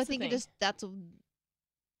 and so I think that's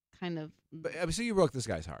kind of. But so you broke this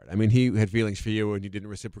guy's heart. I mean, he had feelings for you, and you didn't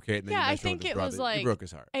reciprocate. And then I think it was like you broke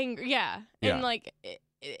his heart. Angry, yeah, and like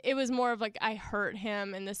it was more of like I hurt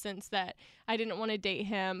him in the sense that I didn't want to date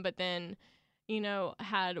him, but then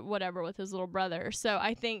had whatever with his little brother. So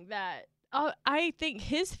I think that I think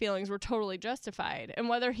his feelings were totally justified, and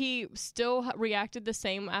whether he still reacted the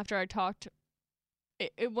same after I talked,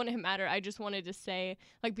 it wouldn't have mattered. I just wanted to say,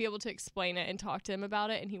 like, be able to explain it and talk to him about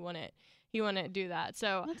it, and he wouldn't do that.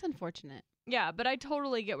 So that's unfortunate. Yeah, but I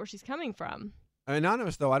totally get where she's coming from.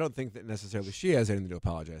 Anonymous, though, I don't think that necessarily she has anything to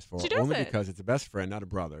apologize for. She doesn't. Only because it's a best friend, not a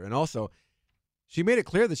brother. And also, she made it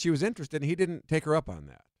clear that she was interested, and he didn't take her up on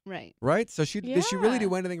that. Right? So did she really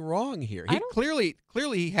do anything wrong here? He clearly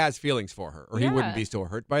he has feelings for her, or he wouldn't be so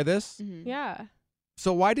hurt by this. Mm-hmm. Yeah.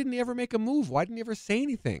 So why didn't he ever make a move? Why didn't he ever say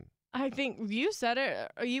anything? I think you said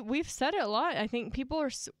it. We've said it a lot. I think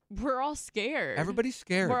we're all scared. Everybody's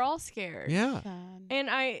scared. We're all scared. Yeah. And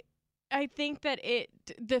I think that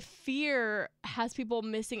the fear has people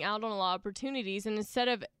missing out on a lot of opportunities, and instead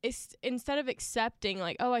of accepting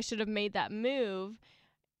like, oh, I should have made that move,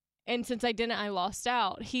 and since I didn't, I lost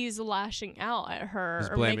out. He's lashing out at her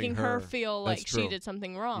or making her feel like she did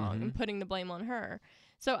something wrong and putting the blame on her.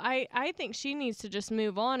 So I think she needs to just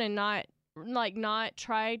move on and not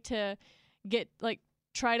try to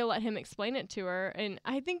let him explain it to her. And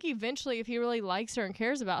I think eventually, if he really likes her and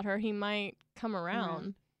cares about her, he might come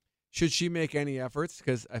around. Should she make any efforts?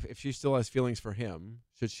 Because if she still has feelings for him,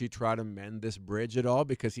 should she try to mend this bridge at all?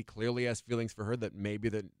 Because he clearly has feelings for her that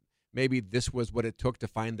maybe this was what it took to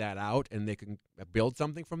find that out, and they can build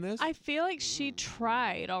something from this? I feel like she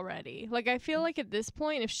tried already. Like, I feel like at this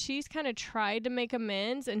point, if she's kind of tried to make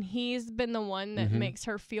amends and he's been the one that makes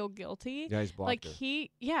her feel guilty, he's blocked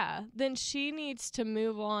her. Then she needs to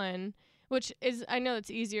move on, which is, I know it's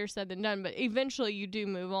easier said than done, but eventually you do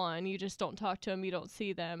move on. You just don't talk to them. You don't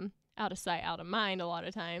see them out of sight, out of mind a lot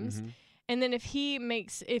of times. Mhm. And then if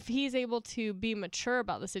he's able to be mature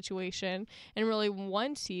about the situation and really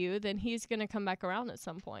wants you, then he's going to come back around at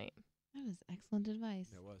some point. That is excellent advice.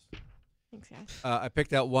 It was. Thanks, guys. I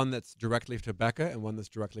picked out one that's directly to Becca and one that's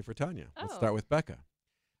directly for Tanya. Let's Oh. start with Becca.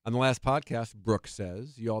 On the last podcast, Brooke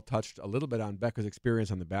says, you all touched a little bit on Becca's experience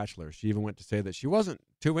on The Bachelor. She even went to say that she wasn't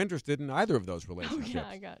too interested in either of those Oh, relationships.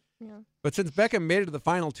 yeah. But since Becca made it to the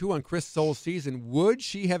final 2 on Chris Soule's season, would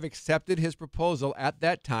she have accepted his proposal at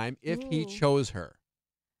that time if he Ooh. chose her?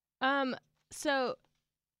 So,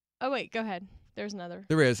 oh, wait, go ahead. There's another.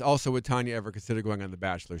 There is. Also, would Tanya ever consider going on The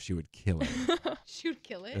Bachelor? She would kill it. She would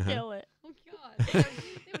kill it. Uh-huh. Kill it. Oh God, they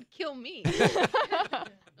would kill me.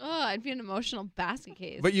 Oh, I'd be an emotional basket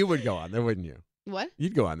case. But you would go on there, wouldn't you? What?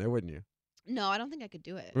 You'd go on there, wouldn't you? No, I don't think I could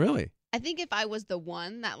do it. Really? I think if I was the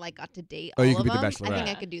one that like got to date Oh, all you of could be the them, I think I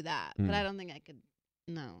Bachelorette. could do that. Hmm. But I don't think I could.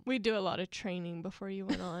 No. We do a lot of training before you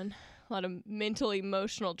went on. A lot of mental,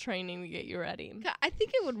 emotional training to get you ready. I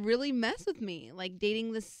think it would really mess with me, like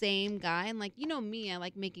dating the same guy. And like, you know me, I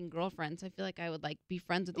like making girlfriends. I feel like I would like be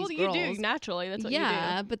friends with Well, these you girls. do naturally. That's what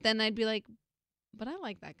yeah, you do. but then I'd be like, but I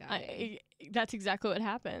like that guy. That's exactly what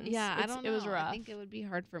happens. Yeah, I It's- don't know. It was rough. I think it would be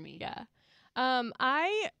hard for me. Yeah.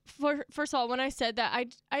 First of all, when I said that,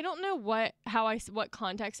 I don't know what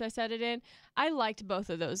context I said it in. I liked both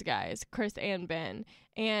of those guys, Chris and Ben,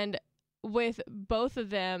 and with both of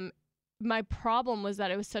them, my problem was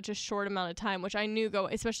that it was such a short amount of time, which I knew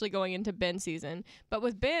especially going into Ben's season. But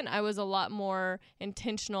with Ben, I was a lot more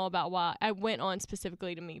intentional about why I went on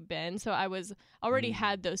specifically to meet Ben. So I was already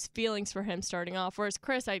had those feelings for him starting off. Whereas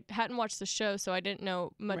Chris, I hadn't watched the show, so I didn't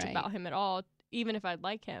know much Right. about him at all, even if I'd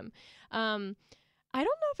like him. I don't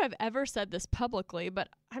know if I've ever said this publicly, but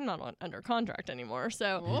I'm not under contract anymore.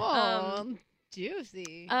 So Whoa,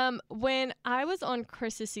 juicy. when I was on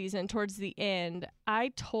Chris's season towards the end,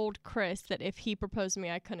 I told Chris that if he proposed to me,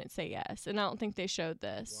 I couldn't say yes. And I don't think they showed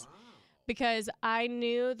this. Because I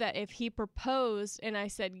knew that if he proposed and I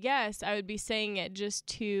said yes, I would be saying it just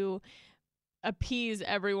to appease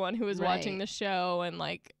everyone who was watching Right. the show and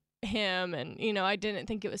like him. And, you know, I didn't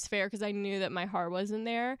think it was fair because I knew that my heart wasn't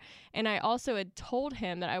there. And I also had told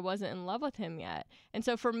him that I wasn't in love with him yet. And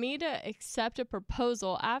so for me to accept a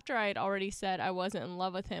proposal after I had already said I wasn't in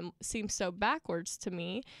love with him seemed so backwards to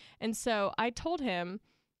me. And so I told him,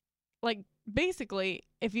 like, basically,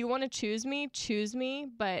 if you want to choose me,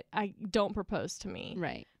 but I don't propose to me.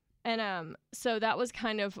 Right. And so that's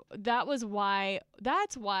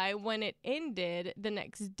why when it ended the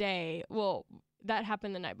next day, well, that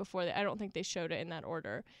happened the night before. I don't think they showed it in that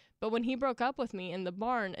order. But when he broke up with me in the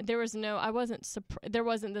barn, there wasn't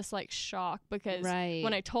this like shock because Right.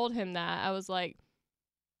 when I told him that, I was like,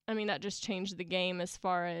 I mean, that just changed the game as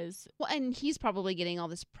far as Well, and he's probably getting all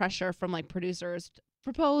this pressure from like producers.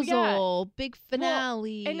 Proposal, big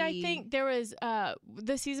finale. and I think there was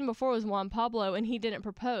the season before was Juan Pablo, and he didn't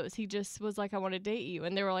propose. He just was like, "I want to date you,"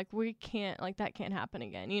 and they were like, "We can't, like that can't happen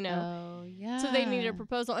again," you know. Oh yeah. So they needed a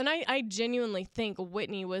proposal, and I genuinely think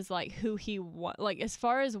Whitney was like who he like as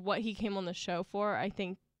far as what he came on the show for. I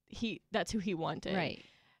think that's who he wanted. Right.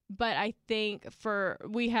 But I think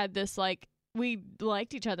we had this like we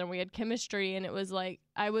liked each other and we had chemistry, and it was like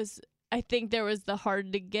I think there was the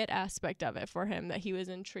hard to get aspect of it for him that he was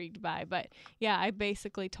intrigued by. But yeah, I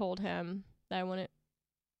basically told him that I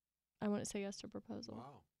wouldn't say yes to a proposal.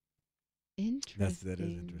 Wow. Interesting. That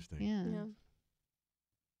is interesting. Yeah. Yeah.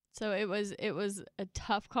 So it was a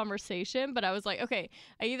tough conversation, but I was like, okay,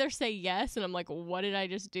 I either say yes and I'm like, what did I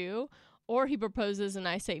just do? Or he proposes and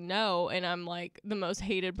I say no and I'm like the most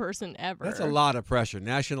hated person ever. That's a lot of pressure.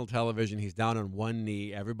 National television, he's down on one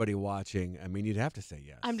knee, everybody watching. I mean, you'd have to say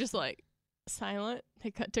yes. I'm just like silent.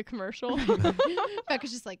 They cut to commercial.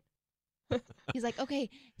 Becca's just like, he's like, okay,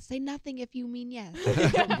 say nothing if you mean yes.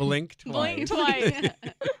 Blink twice. Blink twice.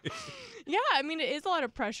 Yeah, I mean, it is a lot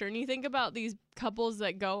of pressure. And you think about these couples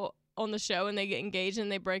that go on the show and they get engaged and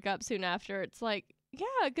they break up soon after. It's like, yeah,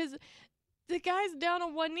 because the guy's down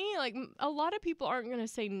on one knee. Like, a lot of people aren't going to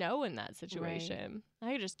say no in that situation.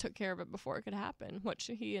 I just took care of it before it could happen, which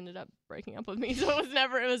he ended up breaking up with me. So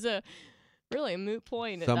it was really a moot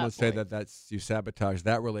point. Some at would that say point. that's you sabotage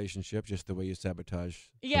that relationship just the way you sabotage some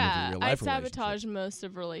of your Yeah, real I life sabotage relationships. most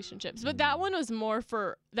of relationships. But that one was more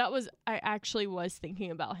I actually was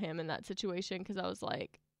thinking about him in that situation because I was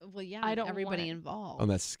like, Well, yeah, I don't everybody want- involved. Oh,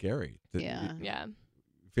 that's scary. Yeah. yeah.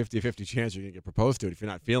 50-50 chance you're going to get proposed to it. If you're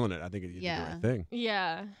not feeling it, I think you did the Yeah. right thing.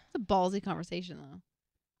 Yeah. It's a ballsy conversation, though.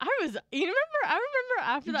 I remember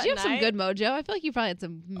after Did that you have some night- good mojo? I feel like you probably had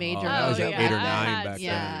some major I was Oh, at mojo. yeah, 8 or I 9 had back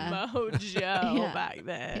some then. mojo Yeah. back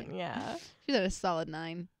then. Yeah. She's at a solid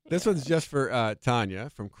 9. This one's just for Tanya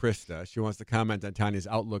from Krista. She wants to comment on Tanya's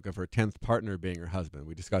outlook of her 10th partner being her husband.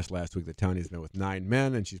 We discussed last week that Tanya's been with 9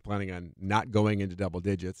 men, and she's planning on not going into double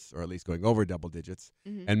digits, or at least going over double digits,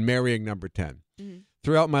 and marrying number 10.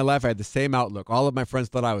 Throughout my life, I had the same outlook. All of my friends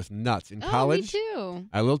thought I was nuts. In college, me too.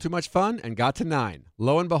 I had a little too much fun and got to 9.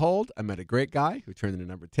 Lo and behold, I met a great guy who turned into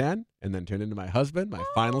number 10 and then turned into my husband my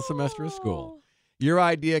final semester of school. Your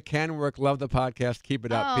idea can work. Love the podcast. Keep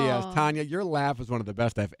it up. P.S. Tanya, your laugh is one of the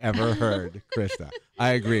best I've ever heard. Krista.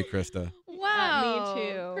 I agree, Krista. Wow. Me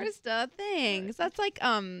too. Krista, thanks. That's like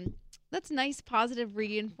that's nice positive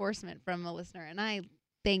reinforcement from a listener, and I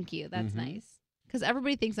thank you. That's nice. Because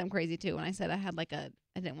everybody thinks I'm crazy too when I said I had I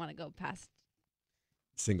didn't want to go past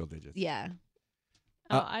single digits. Yeah.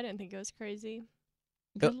 I didn't think it was crazy.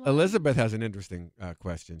 Elizabeth has an interesting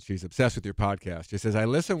question. She's obsessed with your podcast. She says, I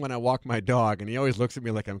listen when I walk my dog, and he always looks at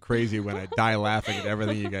me like I'm crazy when I die laughing at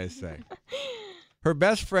everything you guys say. Her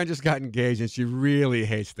best friend just got engaged, and she really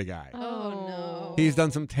hates the guy. Oh, no. He's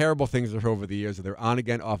done some terrible things to her over the years of their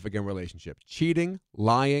on-again, off-again relationship. Cheating,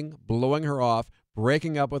 lying, blowing her off,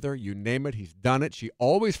 breaking up with her, you name it, he's done it. She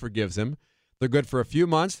always forgives him. They're good for a few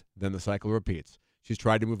months, then the cycle repeats. She's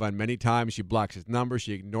tried to move on many times. She blocks his number.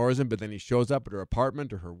 She ignores him, but then he shows up at her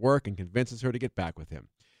apartment or her work and convinces her to get back with him.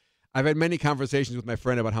 I've had many conversations with my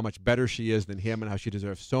friend about how much better she is than him and how she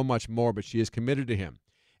deserves so much more, but she is committed to him.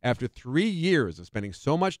 After 3 years of spending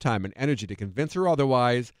so much time and energy to convince her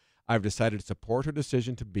otherwise, I've decided to support her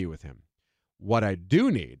decision to be with him. What I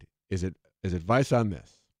do need is advice on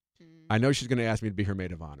this. I know she's going to ask me to be her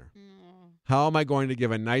maid of honor. How am I going to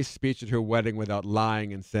give a nice speech at her wedding without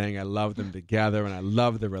lying and saying I love them together and I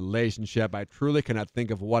love the relationship? I truly cannot think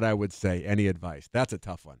of what I would say. Any advice? That's a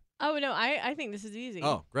tough one. Oh, no, I think this is easy.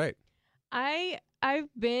 Oh, great. I've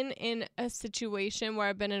been in a situation where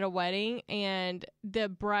I've been at a wedding and the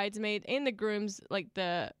bridesmaid and the groom's,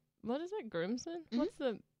 what is it, groomsman? What's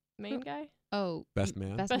the main guy? Oh. Best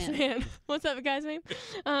man. Best man. What's that guy's name?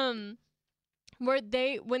 When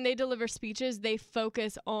they deliver speeches, they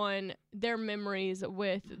focus on their memories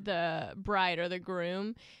with the bride or the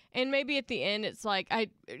groom. And maybe at the end, it's like,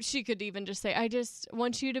 she could even just say, I just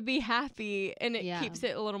want you to be happy. And it keeps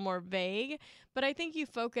it a little more vague. But I think you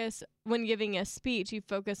focus, when giving a speech, you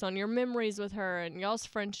focus on your memories with her and y'all's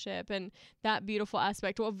friendship and that beautiful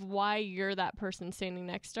aspect of why you're that person standing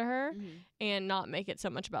next to her and not make it so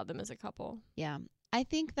much about them as a couple. Yeah. I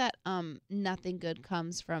think that nothing good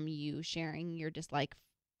comes from you sharing your dislike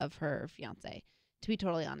of her fiance, to be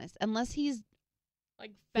totally honest. Unless he's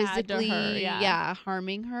like physically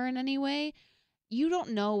harming her in any way. You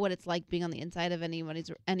don't know what it's like being on the inside of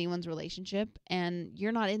anyone's relationship, and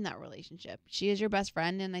you're not in that relationship. She is your best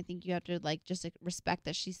friend, and I think you have to just respect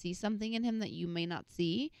that she sees something in him that you may not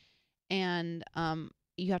see, and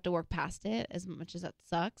you have to work past it as much as that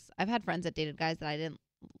sucks. I've had friends that dated guys that I didn't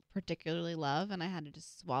particularly love, and I had to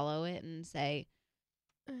just swallow it and say,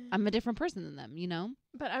 I'm a different person than them, you know?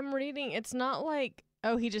 But I'm reading, it's not like,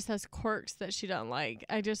 oh, he just has quirks that she doesn't like.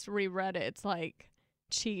 I just reread it. It's like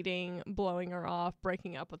cheating, blowing her off,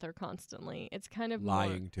 breaking up with her constantly. It's kind of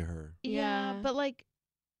lying to her. Yeah, but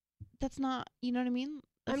that's not, you know what I mean?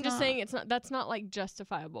 I'm just saying that's not like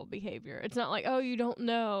justifiable behavior. It's not like, oh, you don't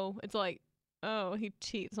know. It's like, oh, he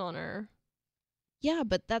cheats on her. Yeah,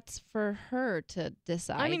 but that's for her to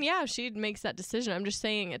decide. I mean, yeah, she makes that decision. I'm just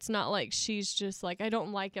saying it's not like she's just like, I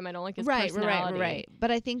don't like him. I don't like his personality. Right.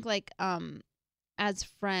 But I think as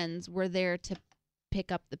friends, we're there to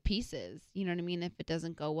pick up the pieces. You know what I mean? If it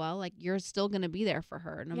doesn't go well, you're still going to be there for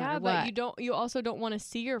her no matter what. Yeah, but you also don't want to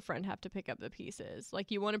see your friend have to pick up the pieces.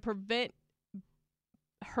 You want to prevent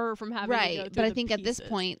her from having to go through but I the think pieces. At this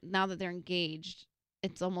point, now that they're engaged,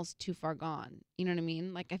 it's almost too far gone. You know what I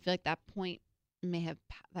mean? I feel like that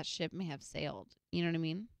ship may have sailed. You know what I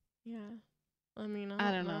mean? Yeah. I mean,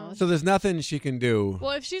 I don't know. So there's nothing she can do.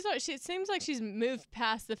 Well, if it seems like she's moved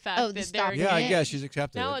past the fact that they're yeah, I guess she's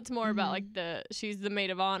accepted. Now it's more about she's the maid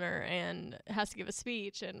of honor and has to give a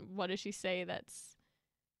speech, and what does she say that's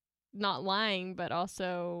not lying but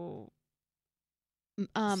also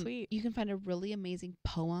sweet? You can find a really amazing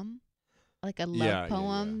poem, a love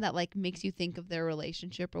poem that makes you think of their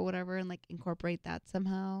relationship or whatever, and incorporate that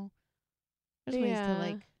somehow. There's ways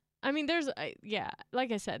to I mean, there's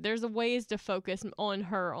like I said, there's ways to focus on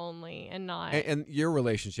her only and not and your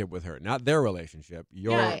relationship with her, not their relationship,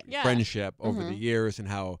 your friendship over the years, and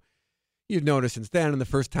how you've noticed since then. And the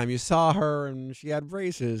first time you saw her, and she had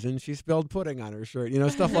braces, and she spilled pudding on her shirt,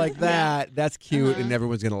 stuff like that. That's cute, and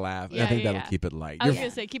everyone's gonna laugh. I think that'll keep it light. I was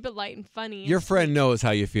gonna say keep it light and funny. Your friend knows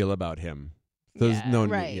how you feel about him. So there's no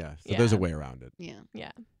right. So there's a way around it. Yeah.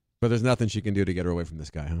 Yeah. But there's nothing she can do to get her away from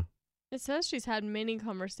this guy, huh? It says she's had many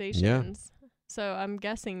conversations. So I'm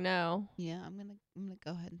guessing no. Yeah, I'm gonna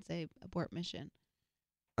go ahead and say abort mission.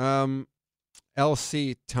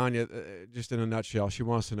 LC Tanya, just in a nutshell, she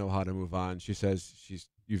wants to know how to move on. She says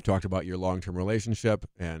you've talked about your long-term relationship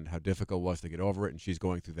and how difficult it was to get over it, and she's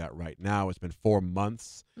going through that right now. It's been 4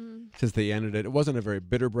 months since they ended it. It wasn't a very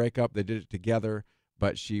bitter breakup. They did it together,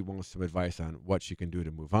 but she wants some advice on what she can do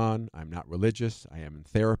to move on. I'm not religious. I am in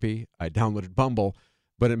therapy. I downloaded Bumble,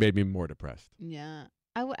 but it made me more depressed. Yeah,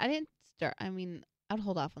 I didn't start. I mean, I'd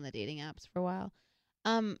hold off on the dating apps for a while.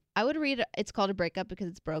 I would read. It's called A Breakup Because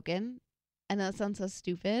It's Broken. I know that sounds so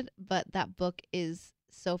stupid, but that book is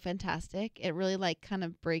so fantastic. It really like kind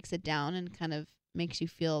of breaks it down and kind of makes you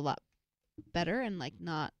feel a lot better, and like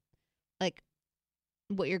not like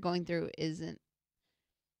what you're going through isn't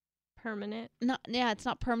permanent. It's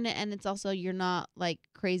not permanent, and it's also you're not like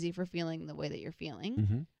crazy for feeling the way that you're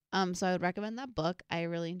feeling. So I would recommend that book. I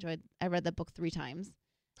really enjoyed. I read that book 3 times.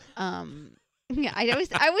 Yeah, I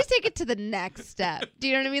always take it to the next step. Do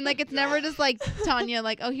you know what I mean? Like it's never just like Tanya,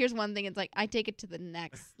 like, oh, here's one thing. It's like I take it to the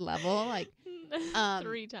next level. Like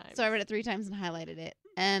 3 times. So I read it 3 times and highlighted it.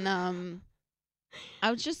 And I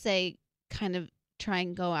would just say kind of try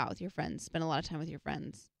and go out with your friends, spend a lot of time with your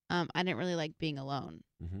friends. I didn't really like being alone.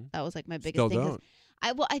 That was like my biggest thing. Don't.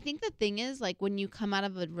 I think the thing is like when you come out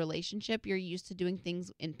of a relationship, you're used to doing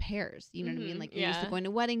things in pairs. You know what I mean? Like you're used to going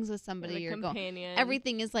to weddings with somebody. You're companion.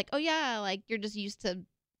 Everything is like, oh yeah, like you're just used to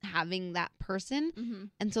having that person.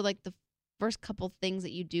 And so like the first couple things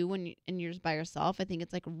that you do when you're just by yourself, I think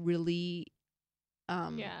it's like really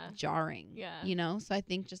jarring. Yeah. You know? So I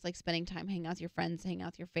think just like spending time hanging out with your friends, hanging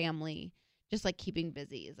out with your family, just like keeping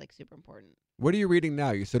busy is like super important. What are you reading now?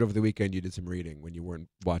 You said over the weekend you did some reading when you weren't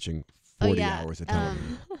watching 40 hours of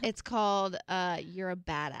television. It's called You're a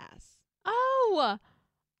Badass. Oh,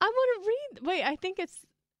 I want to read. Wait, I think it's.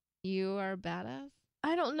 You Are a Badass?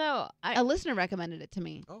 I don't know. A listener recommended it to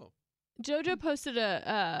me. Oh. JoJo posted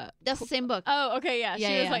a. That's the same book. Oh, okay, yeah. Yeah,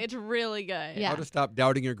 She was yeah. like, it's really good. Yeah. How to stop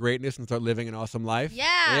doubting your greatness and start living an awesome life. Yeah.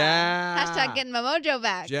 Yeah. Hashtag getting my mojo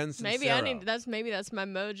back. Jen Maybe Sincero. that's my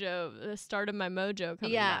mojo, the start of my mojo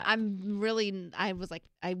coming Yeah, back.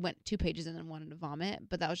 I went 2 pages in and wanted to vomit,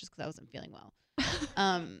 but that was just because I wasn't feeling well.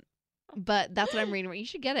 But that's what I'm reading. You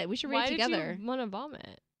should get it. We should read Why it together. did you want to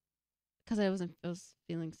vomit? Because I was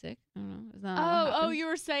feeling sick. I don't know. Is that not what Oh, happens? you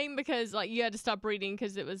were saying because like you had to stop reading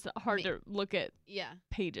because it was hard to look at Yeah.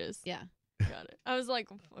 pages. Yeah. Got it. I was like,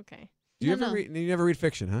 okay. Do you No, ever no. read? You never read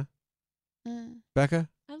fiction, huh? Becca?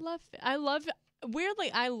 I love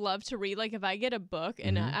weirdly I love to read. Like if I get a book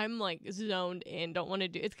and I'm like zoned in, don't want to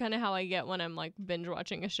do. It's kind of how I get when I'm like binge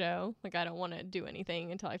watching a show. Like I don't want to do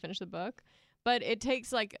anything until I finish the book. But it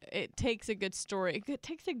takes a good story. It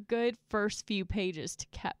takes a good first few pages to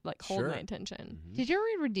hold Sure. my attention. Did you ever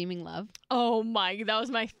read Redeeming Love? Oh my, that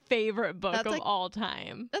was my favorite book That's of like- all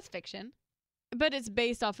time. That's fiction. But it's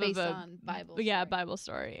based off Based of a on Bible Yeah, story. Bible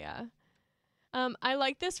story, yeah. I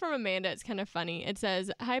like this from Amanda. It's kind of funny. It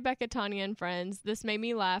says, "Hi, Becca, Tanya, and friends. This made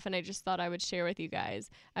me laugh, and I just thought I would share with you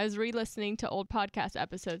guys. I was re-listening to old podcast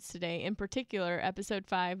episodes today, in particular, episode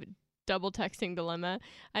 5, Double Texting Dilemma.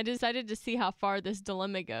 I decided to see how far this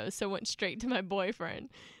dilemma goes, so went straight to my boyfriend.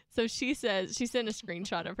 So she says, she sent a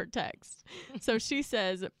screenshot of her text. So she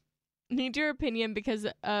says, need your opinion because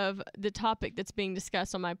of the topic that's being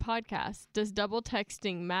discussed on my podcast. Does double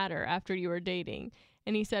texting matter after you are dating?"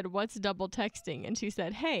 And he said, "What's double texting?" And she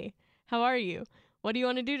said, "Hey, how are you? What do you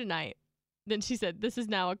want to do tonight?" Then she said, "This is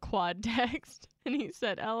now a quad text." And he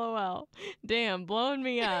said, "LOL. Damn, blowing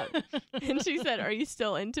me up." And she said, "Are you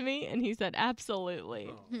still into me?" And he said, "Absolutely."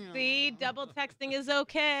 See, double texting is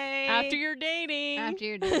okay. After you're dating. After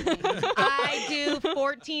you're dating. I do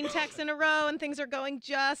 14 texts in a row and things are going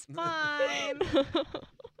just fine.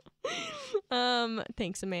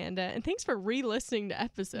 Thanks, Amanda. And thanks for re-listening to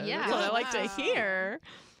episodes. Yeah. That's what I like to Wow. hear.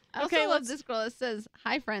 I Okay, also love let's- this girl that says,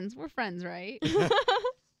 "Hi, friends. We're friends, right?"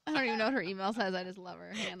 I don't even know what her email says. I just love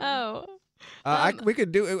her. Hannah. Oh. We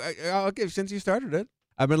could do. I'll give since you started it.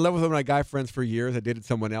 I've been in love with one of my guy friends for years. I dated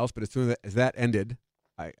someone else, but as soon as that ended,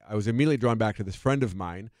 I was immediately drawn back to this friend of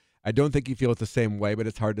mine. I don't think he feels the same way, but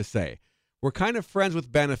it's hard to say. We're kind of friends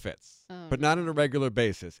with benefits, Oh, but not on a regular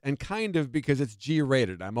basis, and kind of because it's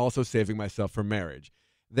G-rated. I'm also saving myself for marriage.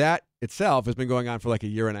 That itself has been going on for like a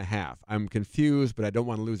year and a half. I'm confused, but I don't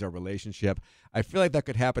want to lose our relationship. I feel like that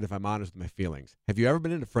could happen if I'm honest with my feelings. Have you ever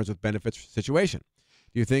been in a friends with benefits situation?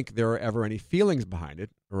 Do you think there are ever any feelings behind it,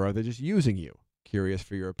 or are they just using you? Curious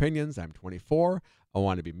for your opinions. I'm 24. I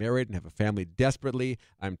want to be married and have a family desperately.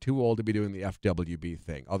 I'm too old to be doing the FWB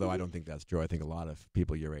thing, although I don't think that's true. I think a lot of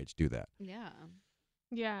people your age do that. Yeah.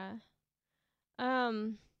 Yeah.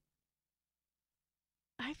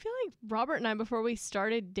 I feel like Robert and I, before we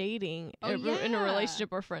started dating, Oh, in a yeah.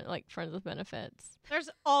 relationship, were friends with benefits. There's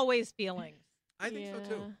always feelings. I think so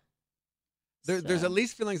too. Yeah. There's at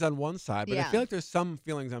least feelings on one side, but I Yeah. feel like there's some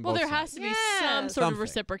feelings on Well, both there sides. has to be some Yes. sort Something. of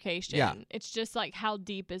reciprocation. Yeah. It's just like, how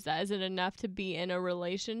deep is that? Is it enough to be in a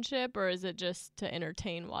relationship, or is it just to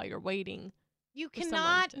entertain while you're waiting? You For someone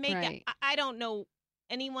cannot to- make Right. it. I don't know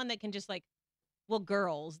anyone that can just like, well,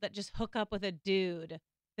 girls that just hook up with a dude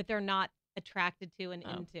that they're not attracted to and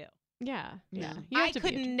Oh. into. Yeah. Yeah. You have I to be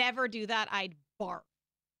could attra- never do that. I'd barf.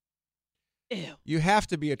 Ew. You have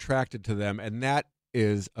to be attracted to them, and that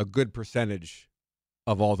is a good percentage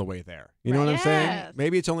of all the way there. You know what I'm saying? Yes.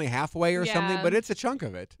 Maybe it's only halfway or something, Yeah. but it's a chunk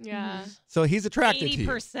of it. Yeah. Mhm. So he's attracted to you.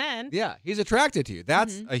 80%. Yeah, he's attracted to you.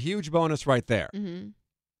 That's Mhm. a huge bonus right there. Mm-hmm.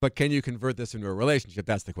 But can you convert this into a relationship?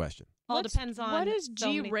 That's the question. All What's- depends on what is so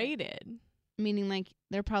many things. G-rated. Meaning, like,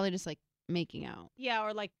 they're probably just like making out. Yeah,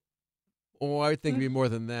 or like Oh, I would think it'd be more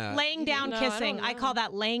than that. laying down No, I kissing. don't I know. call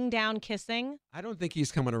that laying down kissing. I don't think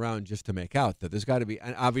he's coming around just to make out, though. There's got to be,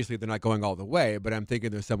 and obviously they're not going all the way, but I'm thinking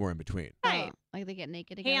there's somewhere in between. Right. Oh, like they get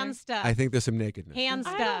naked together. Hand stuff. I think there's some nakedness. Hand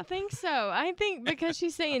I don't stuff. think so. I think because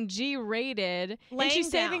she's saying G-rated and Laying she's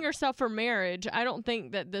saving down. herself for marriage, I don't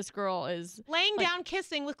think that this girl is. Laying Like- down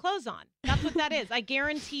kissing with clothes on. That's what that is. I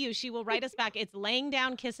guarantee you she will write us back. It's laying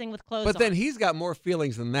down kissing with clothes But on. then he's got more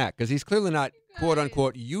feelings than that because he's clearly not, quote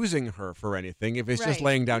unquote, using her for anything if it's just Right.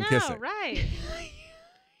 laying down no, kissing. right.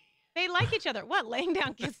 They like each other. What? Laying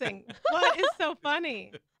down kissing. What is so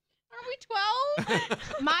funny? Are we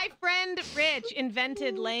 12? My friend Rich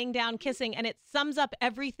invented laying down kissing, and it sums up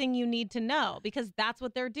everything you need to know because that's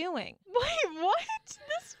what they're doing. Wait, what?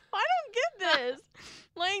 I don't get this.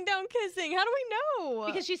 Laying down kissing. How do we know?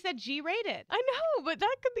 Because she said G-rated. I know, but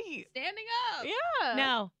that could be. Standing up. Yeah.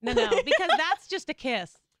 No, because that's just a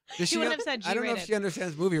kiss. Does She wouldn't have said I don't know if G-rated. she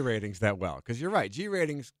understands movie ratings that well because you're right. G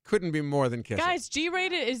ratings couldn't be more than kissing. Guys,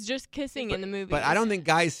 G-rated is just kissing in the movie. But I don't think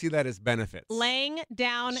guys see that as benefits. Laying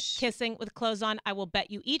down kissing with clothes on. I will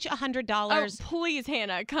bet you each Oh, $100. please,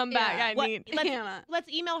 Hannah, come back. Yeah. I What- need. Hannah.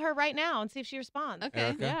 Let's email her right now and see if she responds. Okay.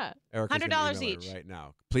 Erica? Yeah. Erica's gonna $100 email her each. right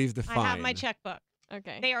now. Please define. I have my checkbook.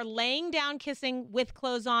 Okay. They are laying down kissing with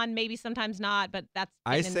clothes on, maybe sometimes not, but that's.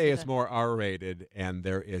 I getting say into it's the- more R-rated, and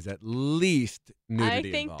there is at least nudity I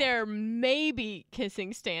think involved. they're maybe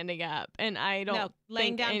kissing standing up, and I don't No,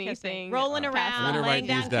 laying think down anything. kissing, rolling I'm around, gonna laying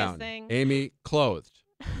write these down down. kissing. Amy, clothed.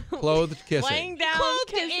 Clothed kissing. Laying down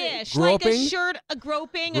kissing. Clothed-ish, like a Groping? shirt, a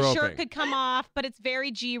groping. A shirt Groping. could come off, but it's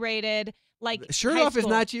very G-rated. Like Shirt high off is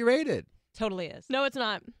school. not G-rated. Totally is. No, it's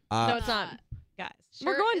not. No, it's not. Guys.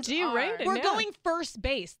 We're going G-rated. We're Yeah. going first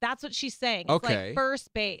base. That's what she's saying. It's Okay. like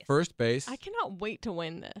first base. First base. I cannot wait to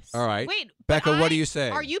win this. All right. Wait, Becca, but what do you say?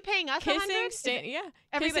 Are you paying us Kissing, 100? Is it- yeah.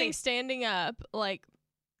 everybody- Kissing, standing up, like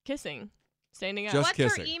kissing, standing up. Just What's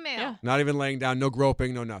kissing. her email? Yeah. Not even laying down, no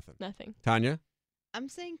groping, no nothing. Nothing. Tanya? I'm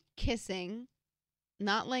saying kissing,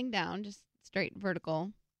 not laying down, just straight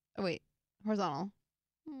vertical. Oh, wait, horizontal.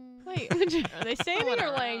 Wait, are they standing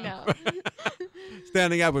or laying down?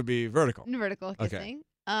 Standing up would be vertical. Vertical Okay. kissing.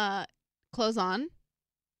 Clothes on.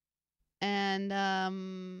 And I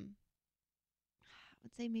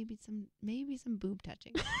would say maybe some boob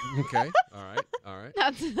touching. Okay. All right. All right.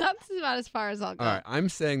 That's about as far as I'll go. All right. I'm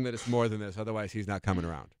saying that it's more than this. Otherwise, he's not coming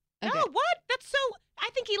around. Okay. No, what? That's so. I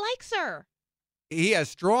think he likes her. He has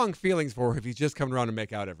strong feelings for her if he's just coming around to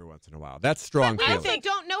make out every once in a while. That's strong But we feelings. also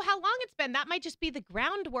don't know how long it's been. That might just be the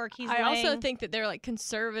groundwork he's I also laying. think that they're like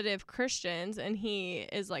conservative Christians, and he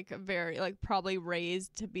is like a very like probably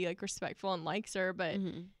raised to be like respectful and likes her, but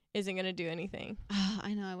Mhm. isn't gonna do anything.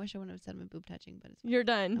 I know. I wish I wouldn't have said my boob touching, but it's fine. You're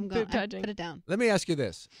done. I'm going. Boob touching. Put it down. Let me ask you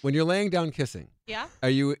this. When you're laying down kissing, Yeah, are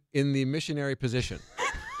you in the missionary position?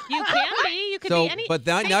 you can be. You could So, be any. but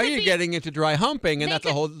they now could you're be- getting into dry humping, and they that's a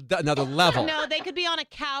could- whole another level. No, they could be on a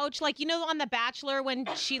couch, like on The Bachelor when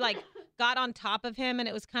she like got on top of him, and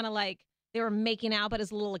it was kind of like they were making out, but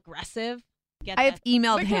it's a little aggressive. Get I that? have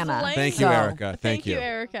emailed Because Hannah. laying Thank you, so- Erica. Thank you.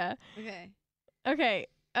 Erica. Okay. Okay.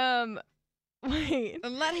 Wait.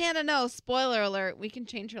 And let Hannah know. Spoiler alert. We can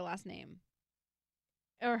change her last name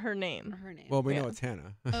Or her or name. her name. Well, we know Yeah. it's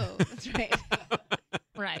Hannah. Oh, that's right.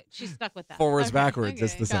 Right, she's stuck with that. Forwards, Okay, backwards,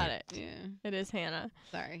 it's okay. the same. Got it. Yeah. It is Hannah.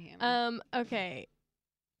 Sorry, Hannah. Okay.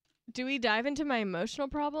 Do we dive into my emotional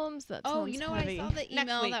problems? That Oh, sounds you know heavy. what? I saw the Next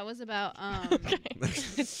email week. that was about. Okay.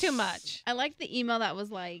 It's too much. I like the email that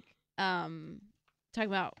was like talking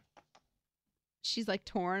about. She's like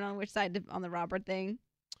torn on which side on the Robert thing.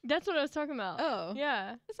 That's what I was talking about. Oh,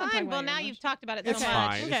 Yeah. That's not talking Fine. about Well, your now emotion- you've talked about it It's so much.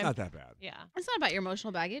 fine. Okay. It's not that bad. Yeah. It's not about your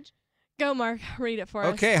emotional baggage. Go, Mark. Read it for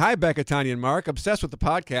us. Okay. Hi, Becca, Tanya, and Mark. Obsessed with the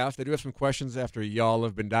podcast. I do have some questions after y'all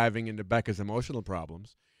have been diving into Becca's emotional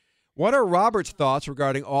problems. What are Robert's thoughts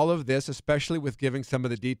regarding all of this, especially with giving some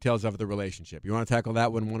of the details of the relationship? You want to tackle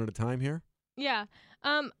that one at a time here? Yeah.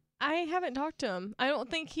 I haven't talked to him. I don't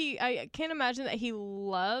think I can't imagine that he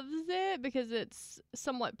loves it because it's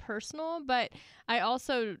somewhat personal, but I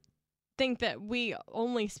also think that we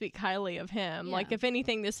only speak highly of him. Yeah. Like, if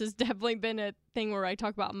anything, this has definitely been a thing where I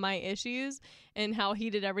talk about my issues and how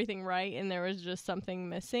he did everything right and there was just something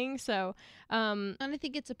missing. So, And I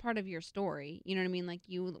think it's a part of your story. You know what I mean? Like,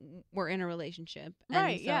 you were in a relationship.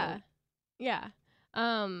 right, and so, yeah.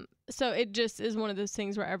 Yeah. So it just is one of those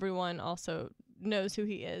things where everyone also knows who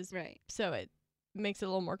he is. Right. So it makes it a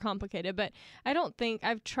little more complicated. But I don't think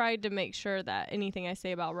I've tried to make sure that anything I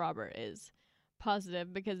say about Robert is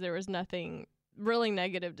positive because there was nothing really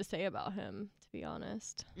negative to say about him, to be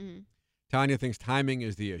honest. Mm. Tanya thinks timing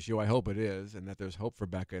is the issue. I hope it is, and that there's hope for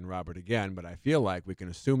Becca and Robert again. But I feel like we can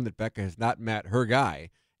assume that Becca has not met her guy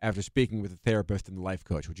after speaking with the therapist and the life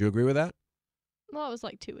coach. Would you agree with that? Well, it was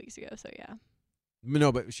like 2 weeks ago, so yeah.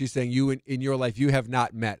 No, but she's saying you in your life, you have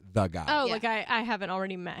not met the guy. Oh, Yeah. like I haven't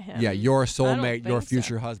already met him. Yeah, your I soulmate, don't your think so.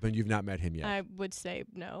 future husband, you've not met him yet. I would say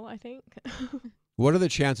no, I think. What are the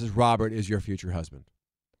chances Robert is your future husband?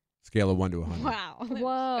 Scale of 1 to 100. Wow.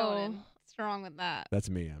 Whoa. Going in strong with that. That's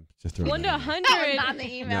me. I'm just throwing 1 that to in there. 100. That was not in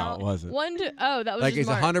the email. No, it wasn't. 1 to that was Like, just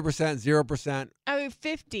it's Mark. 100%, 0%. I mean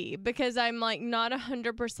 50 because I'm like not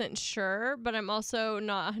 100% sure, but I'm also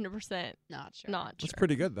not 100% Not sure. not That's sure.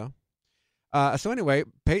 pretty good, though. So anyway,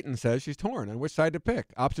 Peyton says she's torn on which side to pick.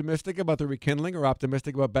 Optimistic about the rekindling or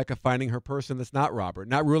optimistic about Becca finding her person that's not Robert.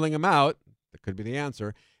 Not ruling him out. That could be the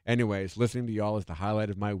answer. Anyways, listening to y'all is the highlight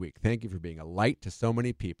of my week. Thank you for being a light to so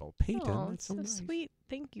many people. Peyton, Oh, that's so nice. sweet.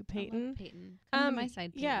 Thank you, I love Peyton. Peyton. Come to my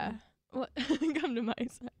side, Peyton. Yeah. What? Come to my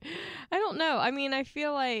side. I don't know. I mean, I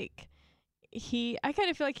feel like I kind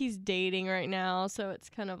of feel like he's dating right now, so it's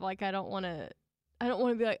kind of like I don't want to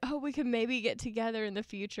be like, oh, we could maybe get together in the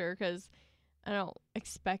future because I don't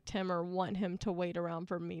expect him or want him to wait around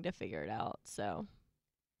for me to figure it out. So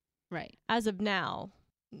Right. as of now,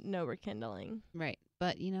 no rekindling. Right.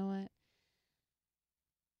 But you know what?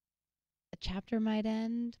 A chapter might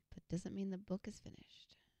end, but doesn't mean the book is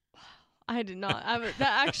finished. I did not.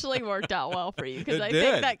 That actually worked out well for you because It I did.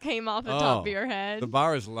 think that came off the top Oh, of your head. The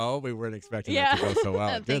bar is low. We weren't expecting Yeah. that to go so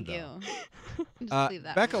well. It did, Thank you. though. Just leave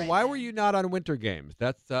that Becca, right why there. were you not on Winter Games?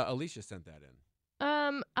 That's Alicia sent that in.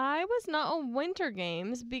 I was not on Winter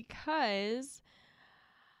Games because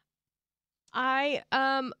I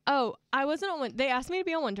wasn't on. They asked me to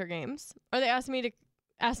be on Winter Games, or they asked me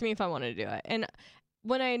if I wanted to do it. And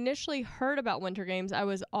when I initially heard about Winter Games, I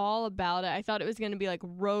was all about it. I thought it was going to be like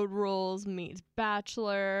Road Rules meets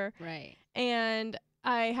Bachelor, Right. and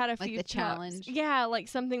I had a Like few the talks- challenge? Yeah, like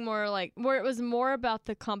something more like where it was more about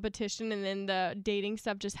the competition, and then the dating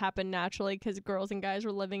stuff just happened naturally because girls and guys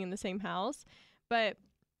were living in the same house. But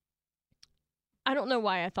I don't know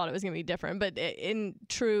why I thought it was going to be different, but in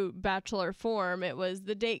true Bachelor form, it was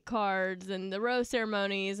the date cards and the rose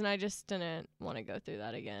ceremonies, and I just didn't want to go through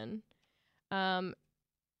that again.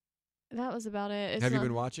 That was about it. It's Have you not-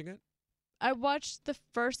 been watching it? I watched the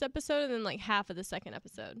first episode and then like half of the second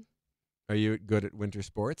episode. Are you good at winter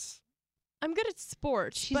sports? I'm good at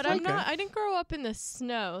sports, She's but I'm like- not. I didn't grow up in the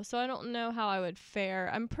snow, so I don't know how I would fare.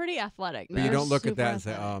 I'm pretty athletic. But you They're don't look at super that and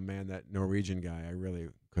say, athletic. "Oh man, that Norwegian guy, I really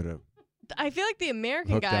could have." I feel like the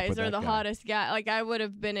American Hooked up guys with are that the guy. hottest guy. Like I would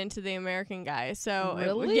have been into the American guy. So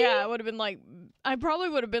Really? yeah, I would have been like, I probably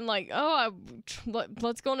would have been like, oh,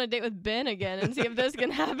 let's go on a date with Ben again and see if this can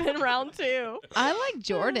happen round 2. I like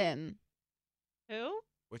Jordan. Who?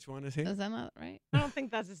 Which one is he? Is that not right? I don't think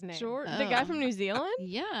that's his name. The guy Oh. from New Zealand,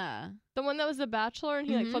 Yeah. the one that was the Bachelor, and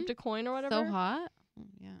he like Mhm. flipped a coin or whatever. So hot. Oh,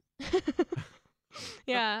 yeah.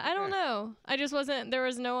 Yeah, I don't know. I just wasn't. There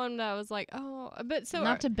was no one that was like, oh, but so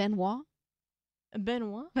Not to Benoit.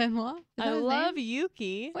 Benoit. Benoit. Is that I his love name?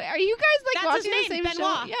 Yuki. Wait, are you guys like That's his watching the name, same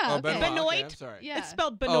Benoit. show? Yeah. Oh, okay. Benoit. Benoit? Okay, I'm sorry. Yeah. It's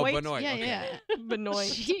spelled Oh, Benoit. Benoit. Yeah, okay. yeah. Benoit.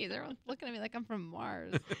 Jeez, everyone's looking at me like I'm from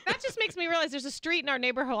Mars. That just makes me realize there's a street in our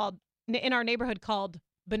neighborhood called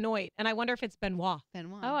Benoit, and I wonder if it's Benoit.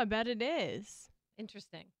 Benoit. Oh, I bet it is.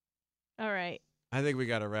 Interesting. All right. I think we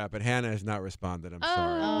got to wrap it. Hannah has not responded. I'm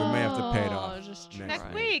sorry. We may have to pay it off Oh, just Next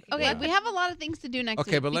try. week. Okay, Yeah. we have a lot of things to do next week.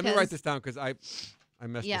 Okay, but let me write because- this down because I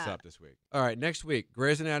messed this Yeah. up this week. All right, next week,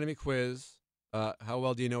 Grey's Anatomy quiz. How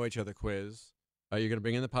well do you know each other quiz? You're going to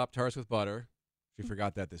bring in the Pop-Tarts with butter. She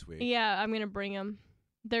forgot that this week. Yeah, I'm going to bring them.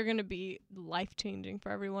 They're going to be life-changing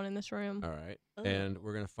for everyone in this room. All right. Oh. And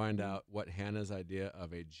we're going to find out what Hannah's idea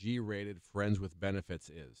of a G-rated Friends with Benefits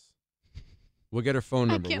is. We'll get her phone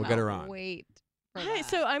I number. We'll cannot get her on. wait. For Hi, that.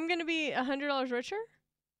 so I'm going to be $100 richer?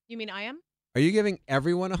 You mean I am? Are you giving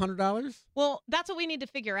everyone $100? Well, that's what we need to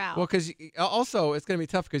figure out. Well, because also it's going to be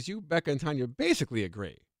tough because you, Becca, and Tanya basically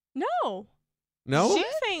agree. No. No? She's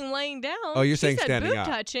saying laying down. Oh, you're She saying said standing boob up.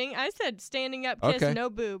 touching. I said standing up, kiss, Okay. no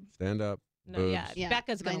boob. Stand up. no, boobs. yeah,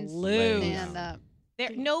 Becca's gonna mine's lose. Stand up.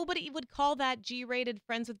 Nobody would call that G-rated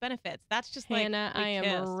friends with benefits. That's just Hannah, like I am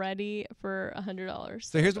kissed. ready for $100.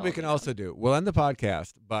 So here's That's what we all can I know. also do. We'll end the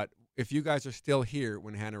podcast, but if you guys are still here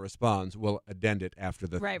when Hannah responds, we'll addend it after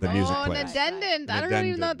the Right, the right. music Oh, an plays. addendum. I An don't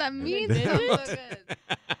even know what that addendum. means. An It sounds so addendum. good.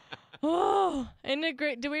 Oh, and a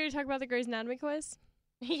great. Did we already talk about the Grey's Anatomy quiz?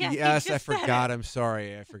 Yeah, he Yes, I just said forgot. it. I'm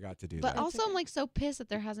sorry. I forgot to do But that. also, I'm like so pissed that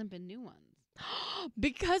there hasn't been new ones.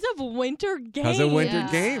 Because of Winter Games. Because of Winter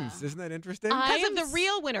Yeah. Games. Isn't that interesting? I Because of am the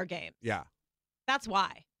real Winter Games. yeah. That's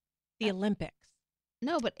why. The Olympics.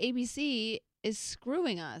 No, but ABC is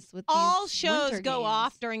screwing us with All these shows winter go games.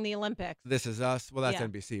 off during the Olympics. This is us. Well, that's Yeah.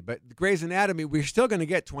 NBC. But Grey's Anatomy, we're still going to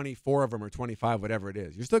get 24 of them or 25, whatever it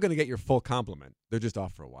is. You're still going to get your full complement. They're just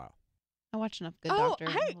off for a while. I watched enough Good Oh, Doctor.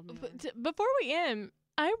 to hold me over. before we end,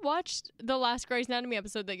 I watched the last Grey's Anatomy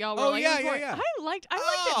episode that y'all were Oh, like, yeah, it was yeah, boring. yeah. I liked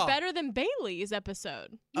Oh. it better than Bailey's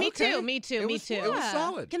episode. Me Okay. too. Me too. It Me was- too. It was Yeah.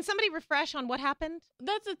 solid. Can somebody refresh on what happened?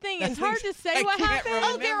 That's the thing. That's It's hard the- to say I what can't happened.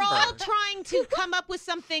 remember. Oh, they're all Remember. trying to come up with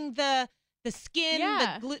something. The skin,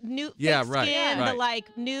 Yeah. the new Yeah, fake right, skin, right. the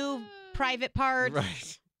like new private parts.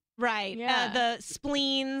 Right. Right. Yeah. The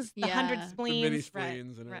spleens, the 100 Yeah. The spleens. The mini Right,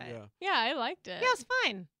 spleens and right. yeah. Yeah, I liked it. Yeah, it's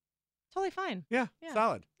fine. Totally fine. Yeah, Yeah.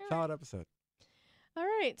 solid. All Solid episode. All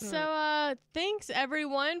right. All So thanks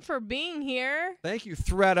everyone for being here. Thank you,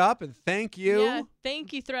 Thread Up, and thank you. Yeah,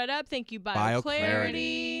 thank you, ThreadUp. Thank you, BioClarity.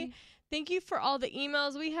 BioClarity. Thank you for all the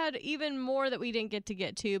emails. We had even more that we didn't get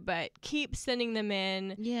to, but keep sending them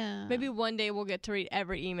in. Yeah. Maybe one day we'll get to read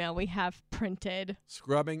every email we have printed.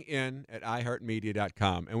 Scrubbing in at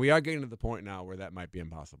iHeartMedia.com. And we are getting to the point now where that might be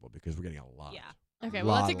impossible because we're getting a lot. Yeah. Okay,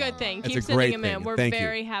 well, that's a Lot. good thing. It's Keep a sending great them thing, in. and We're thank you.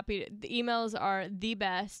 very happy. The emails are the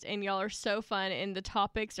best, and y'all are so fun, and the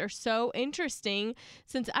topics are so interesting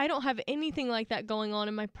since I don't have anything like that going on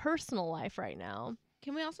in my personal life right now.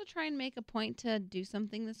 Can we also try and make a point to do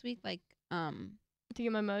something this week? Like, To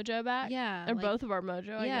get my mojo back? yeah. Or like- both of our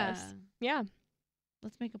mojo, I yeah. guess. Yeah.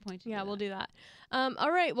 Let's make a point to Yeah, do we'll that. do that. All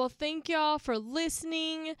right. Well, thank y'all for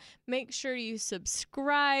listening. Make sure you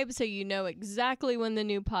subscribe so you know exactly when the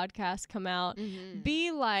new podcasts come out. Mhm. Be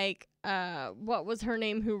like, what was her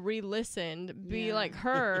name who re-listened? Be Yeah. like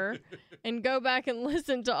her and go back and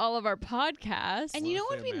listen to all of our podcasts. And you know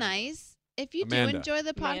what Say would be Amanda. nice? If you Amanda. do enjoy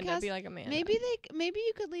the Amanda, podcast, be like Amanda. maybe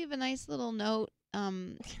you could leave a nice little note,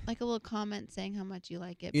 like a little comment saying how much you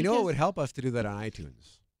like it. You know what because- would help us to do that on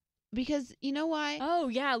iTunes? Because you know why? Oh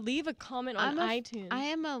yeah, leave a comment on iTunes. I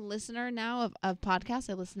am a listener now of podcasts.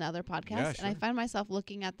 I listen to other podcasts, and I sure. find myself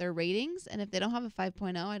looking at their ratings. And if they don't have a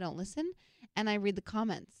 5.0, I don't listen, and I read the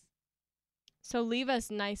comments. So leave us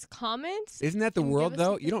nice comments. Isn't that the And give world, us though?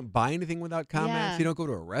 something. You don't buy anything without comments. Yeah. You don't go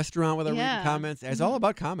to a restaurant without Yeah. reading comments. It's all Mhm.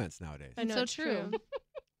 about comments nowadays. I know so it's true.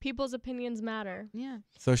 People's opinions matter. Yeah.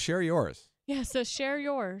 So share yours. Yeah, so share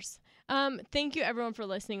yours. Thank you everyone for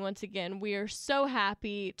listening once again. We are so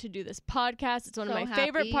happy to do this podcast. It's one of So my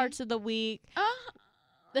favorite happy. parts of the week.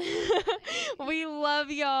 We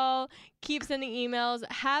love y'all. Keep sending emails.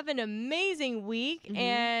 Have an amazing week Mhm.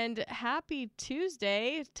 and happy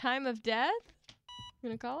Tuesday, time of death. You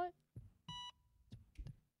gonna call it?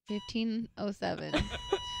 15:07.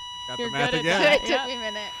 Got You're the math good at again. that. It took Yep. me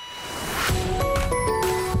a minute.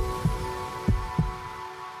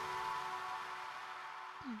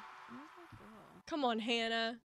 Come on, Hannah.